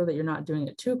make sure that you're not doing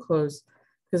it too close,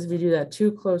 because if you do that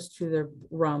too close to their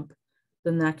rump,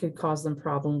 then that could cause them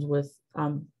problems with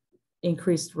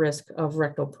increased risk of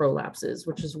rectal prolapses,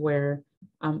 which is where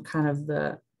kind of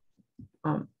the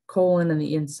colon and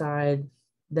the inside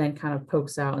then kind of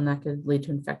pokes out, and that could lead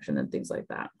to infection and things like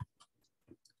that.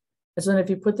 And so then if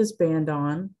you put this band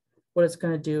on, what it's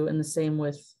going to do, and the same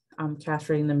with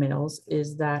castrating the males,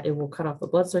 is that it will cut off the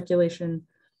blood circulation,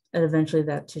 and eventually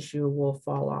that tissue will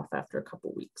fall off after a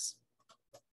couple weeks.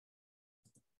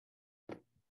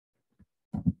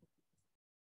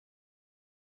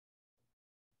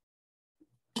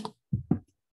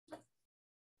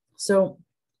 So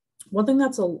one thing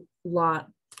that's a lot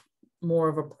more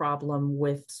of a problem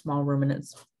with small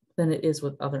ruminants than it is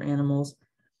with other animals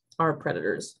are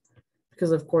predators,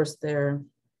 because of course they're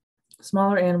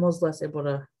smaller animals, less able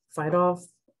to fight off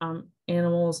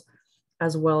animals,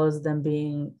 as well as them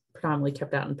being predominantly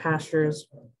kept out in pastures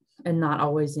and not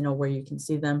always, where you can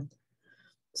see them.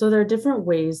 So there are different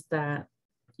ways that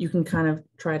you can kind of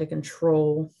try to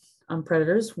control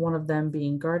predators, one of them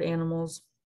being guard animals.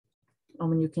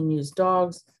 And you can use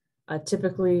dogs.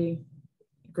 Typically,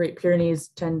 Great Pyrenees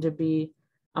tend to be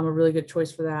a really good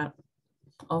choice for that.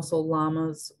 Also,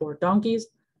 llamas or donkeys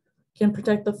can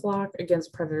protect the flock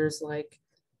against predators like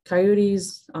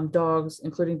coyotes, dogs,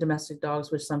 including domestic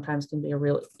dogs, which sometimes can be a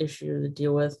real issue to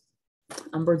deal with.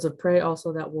 Birds of prey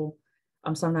also that will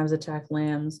sometimes attack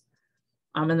lambs.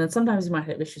 And then sometimes you might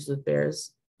have issues with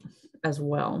bears as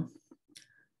well.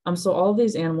 So all of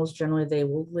these animals, generally, they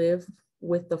will live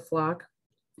with the flock.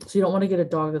 So you don't want to get a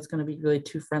dog that's going to be really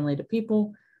too friendly to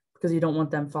people, because you don't want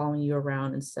them following you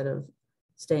around instead of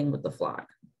staying with the flock.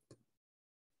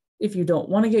 If you don't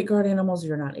want to get guard animals,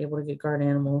 you're not able to get guard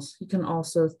animals, you can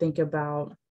also think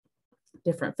about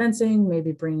different fencing,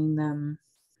 maybe bringing them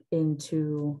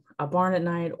into a barn at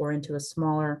night or into a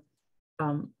smaller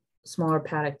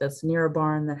paddock that's near a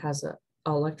barn that has a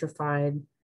electrified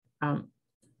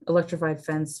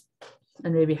fence,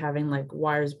 and maybe having like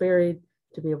wires buried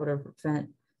to be able to prevent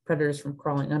predators from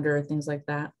crawling under, things like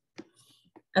that.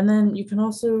 And then you can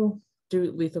also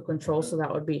do lethal control. So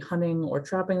that would be hunting or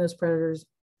trapping those predators.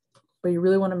 But you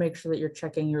really want to make sure that you're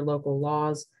checking your local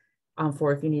laws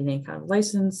for if you need any kind of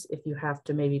license, if you have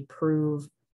to maybe prove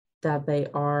that they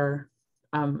are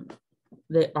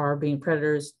being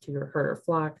predators to your herd or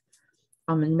flock,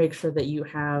 and make sure that you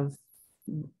have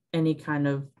any kind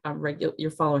of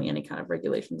you're following any kind of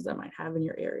regulations that might have in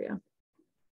your area.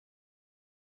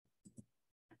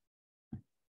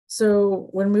 So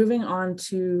when moving on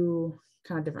to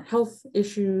kind of different health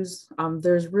issues,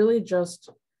 there's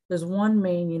one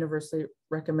main universally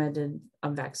recommended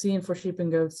vaccine for sheep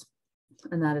and goats,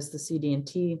 and that is the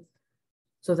CD&T.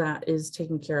 So that is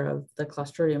taking care of the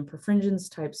Clostridium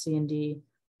perfringens type C and D,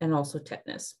 and also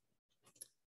tetanus.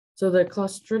 So the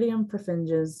Clostridium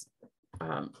perfringens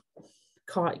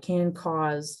can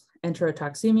cause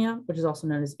enterotoxemia, which is also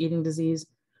known as eating disease.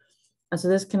 And so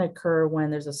this can occur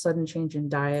when there's a sudden change in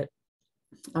diet.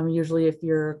 Usually if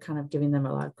you're kind of giving them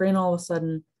a lot of grain all of a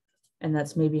sudden, and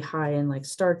that's maybe high in like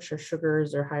starch or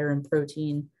sugars or higher in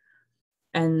protein.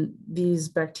 And these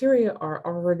bacteria are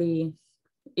already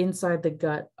inside the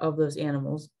gut of those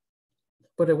animals.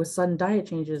 But with sudden diet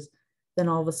changes, then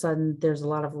all of a sudden there's a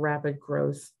lot of rapid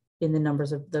growth in the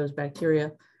numbers of those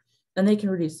bacteria, and they can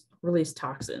release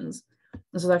toxins.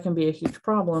 And so that can be a huge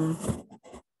problem,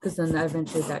 because then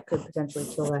eventually that could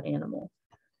potentially kill that animal.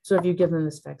 So if you give them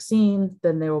this vaccine,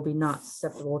 then they will be not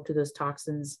susceptible to those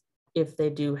toxins if they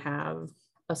do have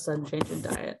a sudden change in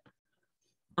diet.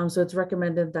 So it's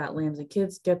recommended that lambs and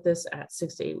kids get this at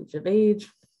 6 to 8 weeks of age,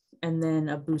 and then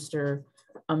a booster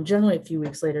generally a few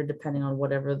weeks later, depending on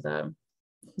whatever the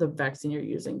vaccine you're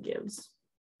using gives,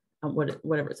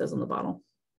 whatever it says on the bottle.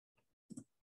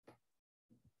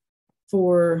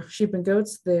 For sheep and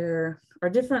goats, there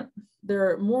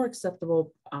are more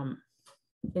acceptable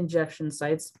injection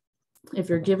sites. If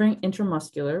you're giving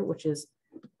intramuscular, which is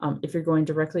if you're going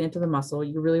directly into the muscle,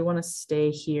 you really want to stay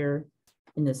here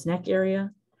in this neck area.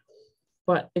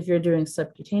 But if you're doing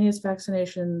subcutaneous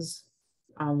vaccinations,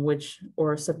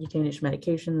 or subcutaneous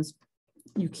medications,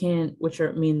 you can,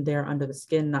 mean they're under the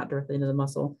skin, not directly into the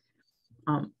muscle.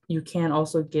 You can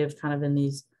also give kind of in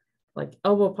these like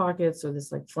elbow pockets or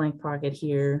this like flank pocket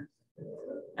here,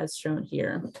 as shown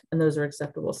here, and those are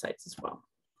acceptable sites as well.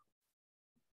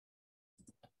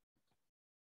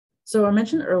 So I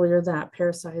mentioned earlier that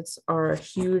parasites are a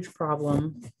huge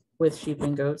problem with sheep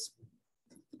and goats.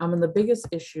 And the biggest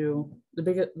issue,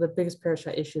 the biggest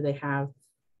parasite issue they have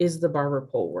is the Barber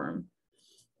pole worm.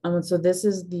 And so this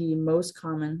is the most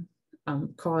common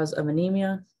cause of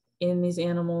anemia in these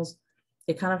animals.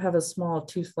 They kind of have a small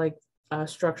tooth-like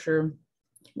structure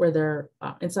where they're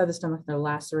inside the stomach, they're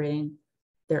lacerating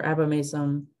their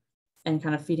abomasum and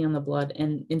kind of feeding on the blood.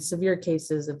 And in severe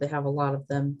cases, if they have a lot of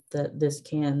them, this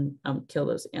can kill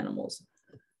those animals.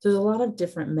 So there's a lot of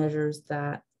different measures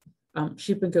that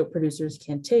sheep and goat producers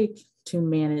can take to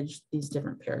manage these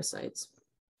different parasites.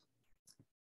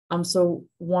 So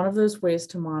one of those ways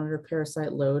to monitor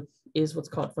parasite load is what's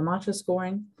called FAMACHA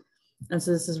scoring. And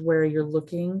so this is where you're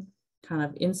looking kind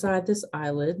of inside this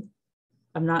eyelid.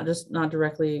 Not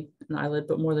directly an eyelid,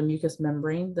 but more the mucous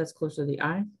membrane that's closer to the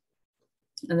eye.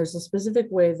 And there's a specific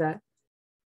way that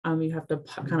you have to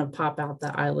kind of pop out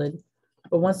that eyelid.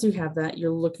 But once you have that,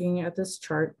 you're looking at this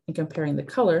chart and comparing the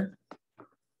color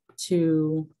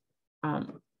to,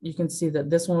 you can see that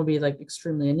this one will be like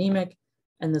extremely anemic,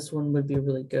 and this one would be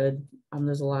really good.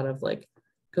 There's a lot of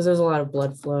because there's a lot of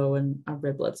blood flow and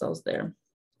red blood cells there.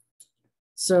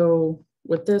 So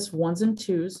with this, 1s and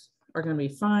 2s are going to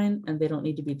be fine, and they don't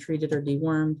need to be treated or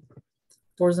dewormed.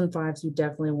 4s and 5s, you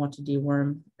definitely want to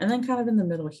deworm. And then kind of in the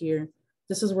middle here,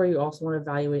 this is where you also want to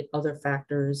evaluate other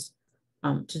factors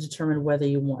to determine whether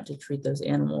you want to treat those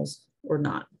animals or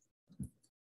not.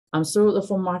 So the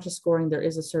FAMACHA scoring, there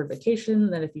is a certification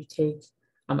that if you take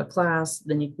a class,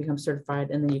 then you can become certified,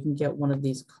 and then you can get one of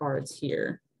these cards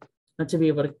here to be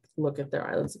able to look at their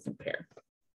eyelids and compare.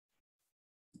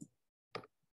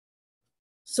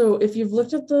 So if you've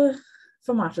looked at the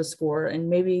FAMACHA score, and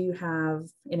maybe you have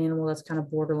an animal that's kind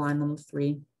of borderline on the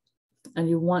 3, and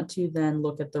you want to then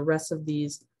look at the rest of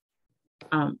these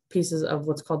pieces of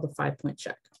what's called the 5-point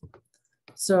check.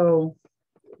 So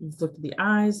you've looked at the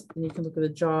eyes, and you can look at the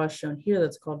jaw shown here,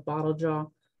 that's called bottle jaw,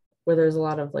 where there's a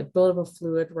lot of buildup of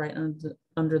fluid right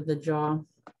under the jaw.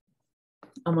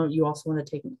 You also want to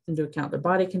take into account their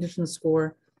body condition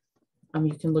score.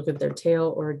 You can look at their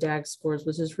tail or DAG scores,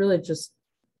 which is really just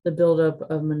the buildup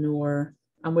of manure,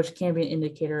 which can be an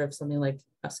indicator of something like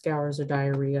scours or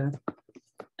diarrhea.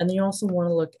 And then you also want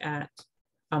to look at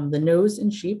the nose in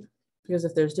sheep, because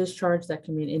if there's discharge, that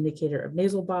can be an indicator of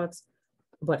nasal bots.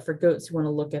 But for goats, you want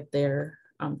to look at their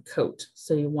coat.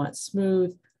 So you want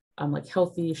smooth,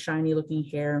 healthy, shiny looking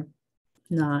hair,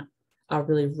 not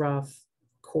really rough,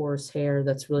 coarse hair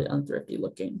that's really unthrifty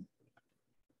looking.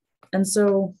 And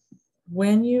so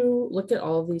when you look at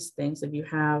all of these things, if you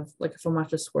have like a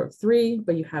FAMACHA score of 3,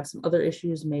 but you have some other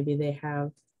issues, maybe they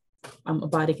have a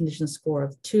body condition score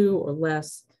of 2 or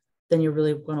less, then you're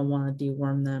really going to want to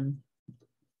deworm them.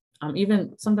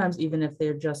 Sometimes even if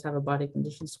they just have a body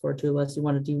condition score 2 or less, you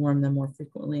want to deworm them more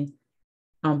frequently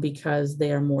because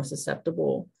they are more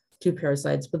susceptible to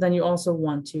parasites. But then you also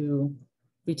want to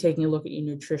be taking a look at your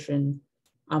nutrition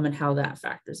and how that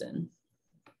factors in.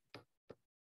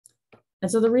 And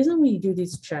so the reason we do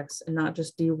these checks and not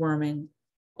just deworming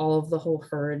all of the whole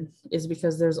herd is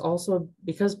because there's also,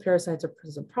 because parasites are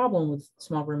a problem with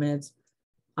small ruminants,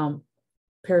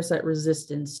 parasite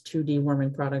resistance to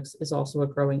deworming products is also a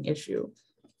growing issue.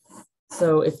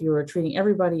 So if you're treating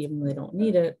everybody, even though they don't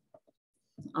need it,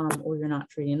 or you're not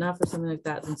treating enough or something like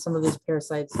that, then some of these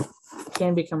parasites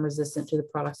can become resistant to the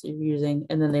products that you're using,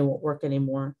 and then they won't work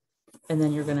anymore. And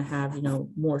then you're going to have, you know,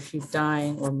 more sheep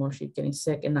dying or more sheep getting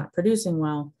sick and not producing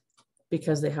well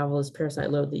because they have all this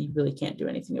parasite load that you really can't do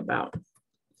anything about.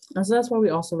 And so that's why we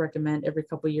also recommend every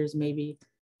couple of years, maybe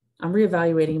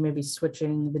reevaluating, maybe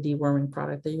switching the deworming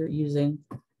product that you're using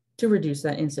to reduce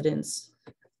that incidence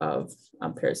of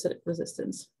parasitic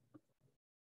resistance.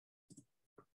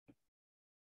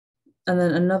 And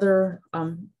then another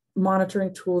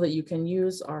monitoring tool that you can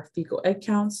use are fecal egg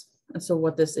counts. And so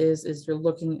what this is you're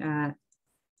looking at,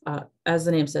 as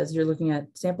the name says, you're looking at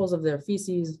samples of their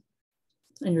feces,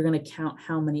 and you're going to count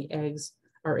how many eggs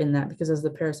are in that, because as the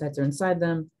parasites are inside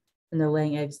them and they're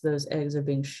laying eggs, those eggs are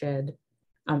being shed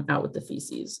out with the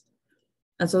feces.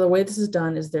 And so the way this is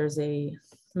done is there's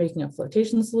making a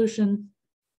flotation solution,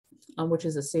 which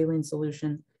is a saline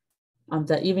solution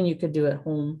that even you could do at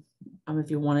home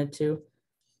if you wanted to.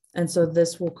 And so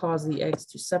this will cause the eggs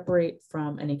to separate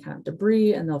from any kind of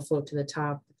debris, and they'll float to the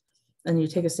top. And you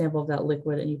take a sample of that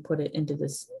liquid and you put it into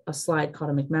a slide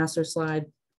called a McMaster slide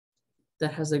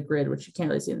that has a grid, which you can't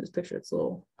really see in this picture. It's a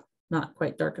little not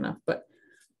quite dark enough, but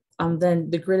then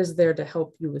the grid is there to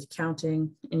help you with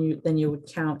counting. And then you would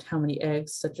count how many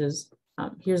eggs, such as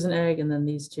here's an egg, and then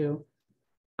these two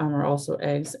are also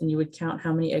eggs. And you would count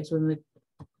how many eggs were in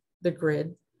the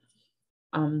grid.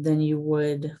 Then you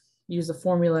would use a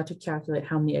formula to calculate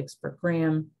how many eggs per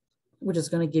gram, which is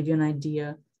going to give you an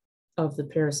idea of the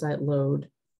parasite load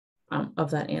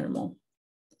of that animal.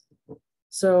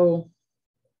 So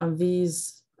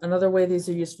another way these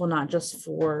are useful, not just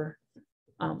for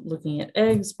looking at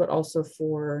eggs, but also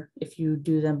for if you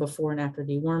do them before and after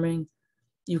deworming,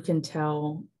 you can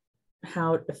tell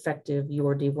how effective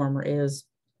your dewormer is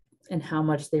and how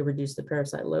much they reduce the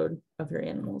parasite load of your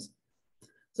animals.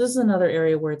 So this is another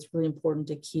area where it's really important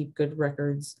to keep good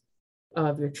records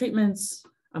of your treatments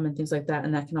and things like that.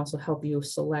 And that can also help you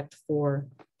select for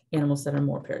animals that are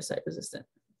more parasite resistant.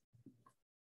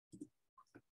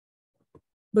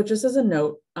 But just as a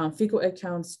note, fecal egg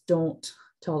counts don't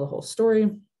tell the whole story,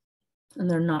 and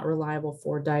they're not reliable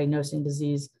for diagnosing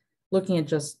disease, looking at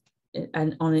just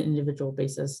on an individual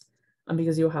basis,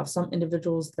 because you'll have some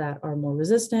individuals that are more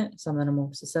resistant, some that are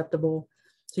more susceptible.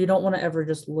 So you don't want to ever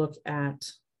just look at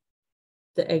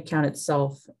the egg count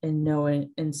itself and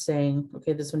knowing and saying,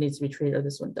 okay, this one needs to be treated or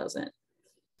this one doesn't.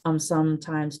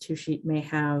 Sometimes two sheep may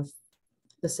have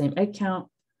the same egg count,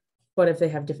 but if they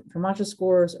have different Camacho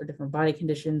scores or different body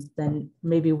conditions, then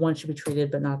maybe one should be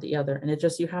treated, but not the other. And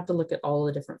you have to look at all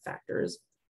the different factors.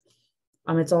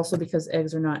 It's also because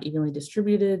eggs are not evenly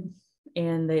distributed,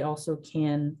 and they also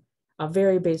can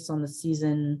vary based on the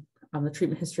season, the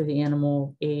treatment history of the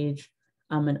animal, age,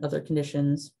 and other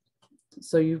conditions.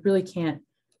 So you really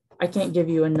I can't give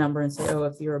you a number and say, oh,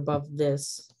 if you're above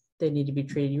this, they need to be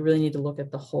treated. You really need to look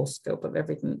at the whole scope of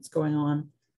everything that's going on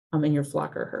in your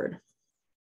flock or herd.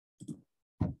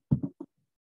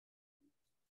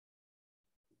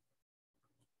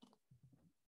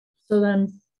 So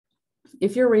then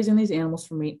if you're raising these animals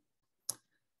for meat,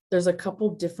 there's a couple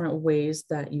different ways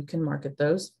that you can market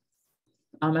those.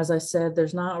 As I said,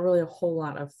 there's not really a whole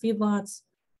lot of feedlots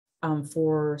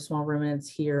for small ruminants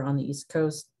here on the East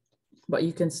Coast, but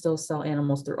you can still sell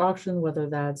animals through auction, whether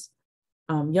that's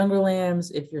younger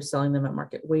lambs, if you're selling them at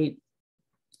market weight.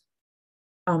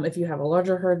 If you have a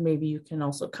larger herd, maybe you can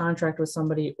also contract with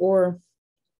somebody, or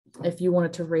if you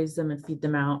wanted to raise them and feed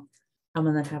them out and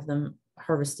then have them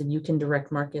harvested, you can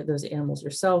direct market those animals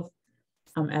yourself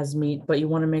as meat, but you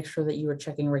want to make sure that you are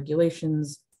checking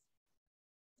regulations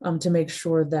to make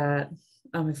sure that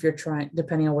if you're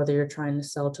depending on whether you're trying to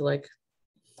sell to like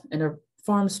in a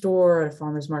farm store or a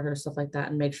farmer's market or stuff like that,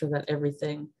 and make sure that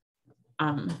everything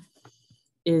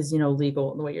is,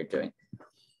 legal in the way you're doing.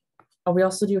 We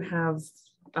also do have,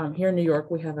 here in New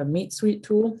York, we have a meat suite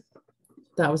tool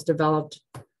that was developed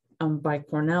by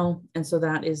Cornell. And so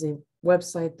that is a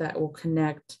website that will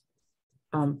connect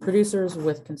producers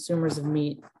with consumers of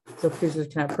meat. So producers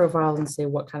can have profiles and say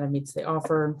what kind of meats they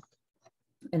offer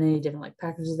and any different like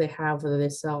packages they have, whether they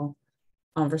sell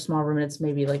for small ruminants,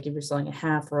 maybe like if you're selling a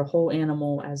half or a whole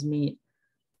animal as meat,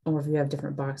 or if you have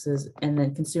different boxes, and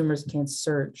then consumers can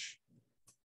search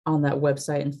on that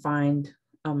website and find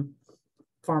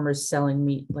farmers selling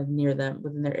meat like near them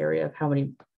within their area of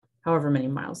however many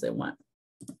miles they want.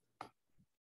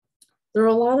 There are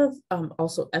a lot of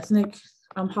also ethnic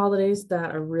Holidays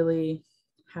that are really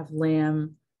have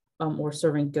lamb or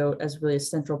serving goat as really a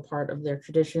central part of their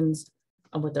traditions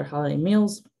with their holiday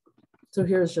meals. So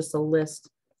here's just a list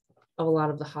of a lot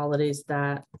of the holidays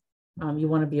that you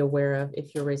want to be aware of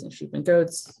if you're raising sheep and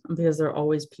goats, because there are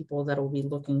always people that will be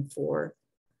looking for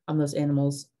those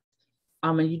animals.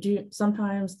 And you do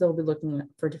sometimes they'll be looking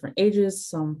for different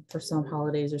ages. For some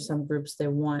holidays or some groups, they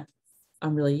want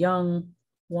really young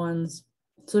ones.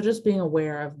 So just being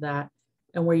aware of that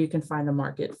and where you can find a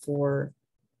market for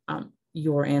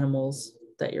your animals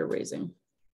that you're raising.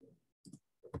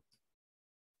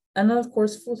 And then of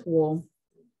course with wool,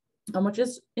 what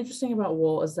is interesting about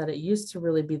wool is that it used to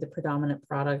really be the predominant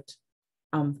product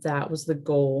that was the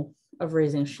goal of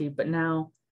raising sheep, but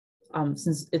now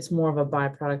since it's more of a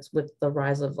byproduct with the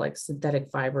rise of like synthetic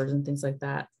fibers and things like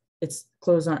that,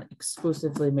 clothes aren't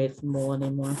exclusively made from wool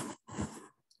anymore.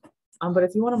 But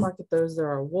if you want to market those, there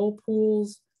are wool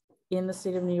pools in the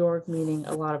state of New York, meaning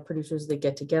a lot of producers, they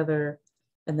get together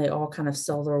and they all kind of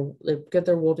they get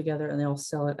their wool together and they all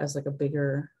sell it as like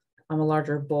a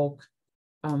larger bulk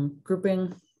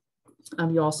grouping.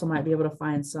 You also might be able to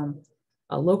find some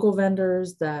local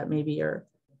vendors that maybe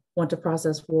want to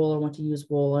process wool or want to use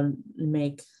wool and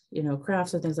make,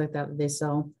 crafts or things like that they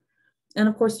sell. And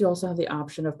of course, you also have the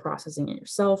option of processing it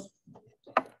yourself.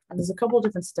 And there's a couple of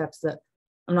different steps that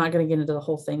I'm not going to get into the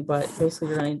whole thing, but basically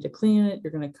you're going to need to clean it,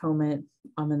 you're going to comb it,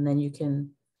 and then you can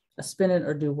spin it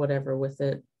or do whatever with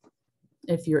it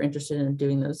if you're interested in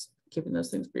keeping those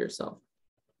things for yourself.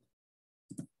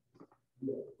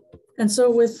 And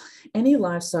so with any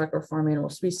livestock or farm animal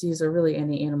species, or really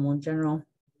any animal in general,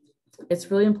 it's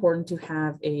really important to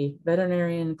have a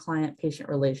veterinarian client-patient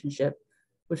relationship,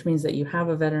 which means that you have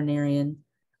a veterinarian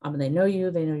and they know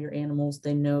you, they know your animals,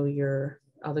 they know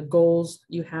the goals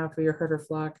you have for your herd or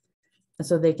flock. And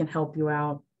so they can help you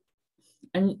out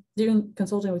and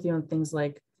consulting with you on things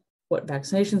like what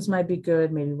vaccinations might be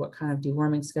good, maybe what kind of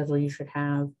deworming schedule you should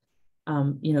have,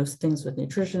 things with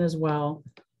nutrition as well,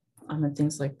 and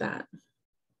things like that.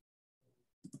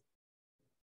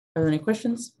 Are there any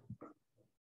questions?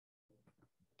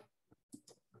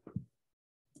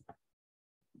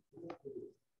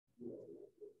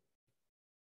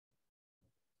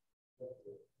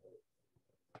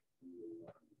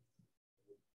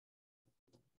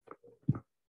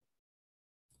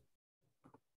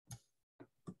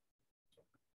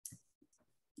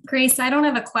 Grace, I don't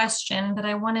have a question, but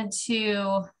I wanted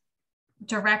to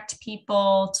direct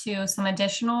people to some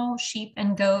additional sheep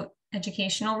and goat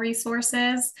educational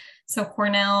resources. So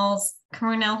Cornell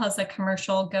has a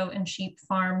commercial goat and sheep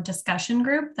farm discussion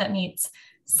group that meets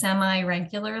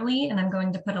semi-regularly, and I'm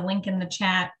going to put a link in the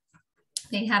chat.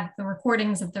 They have the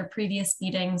recordings of their previous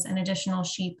meetings and additional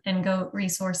sheep and goat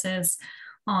resources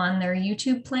on their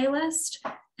YouTube playlist.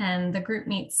 And the group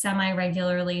meets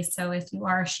semi-regularly. So if you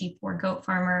are a sheep or goat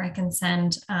farmer, I can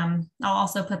send, I'll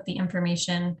also put the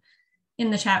information in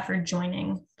the chat for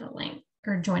joining the link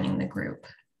or joining the group.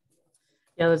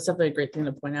 Yeah, that's definitely a great thing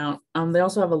to point out. They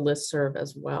also have a listserv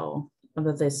as well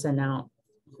that they send out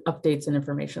updates and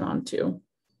information on too.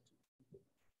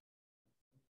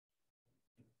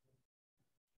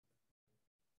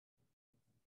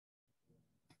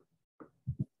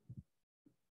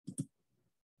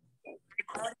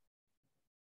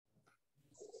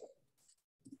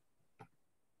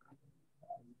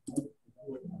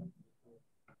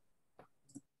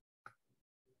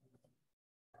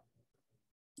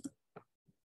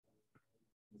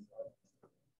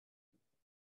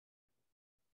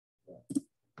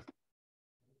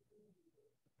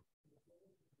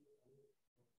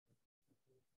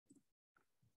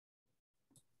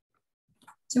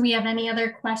 Do we have any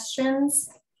other questions?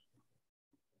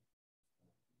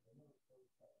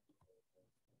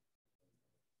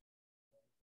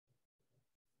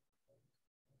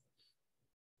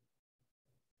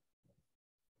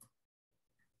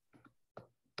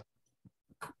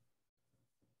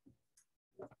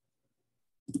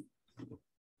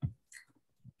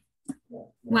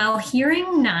 Well,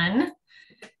 hearing none,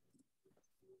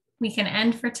 we can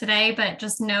end for today, but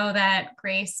just know that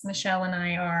Grace, Michelle, and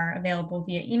I are available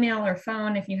via email or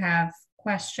phone if you have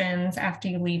questions after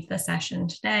you leave the session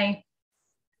today.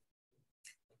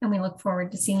 And we look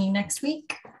forward to seeing you next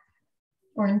week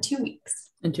or in 2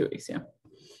 weeks. In 2 weeks, yeah.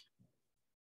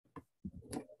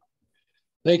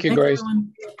 Thank you, Grace.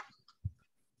 Everyone.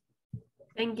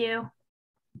 Thank you.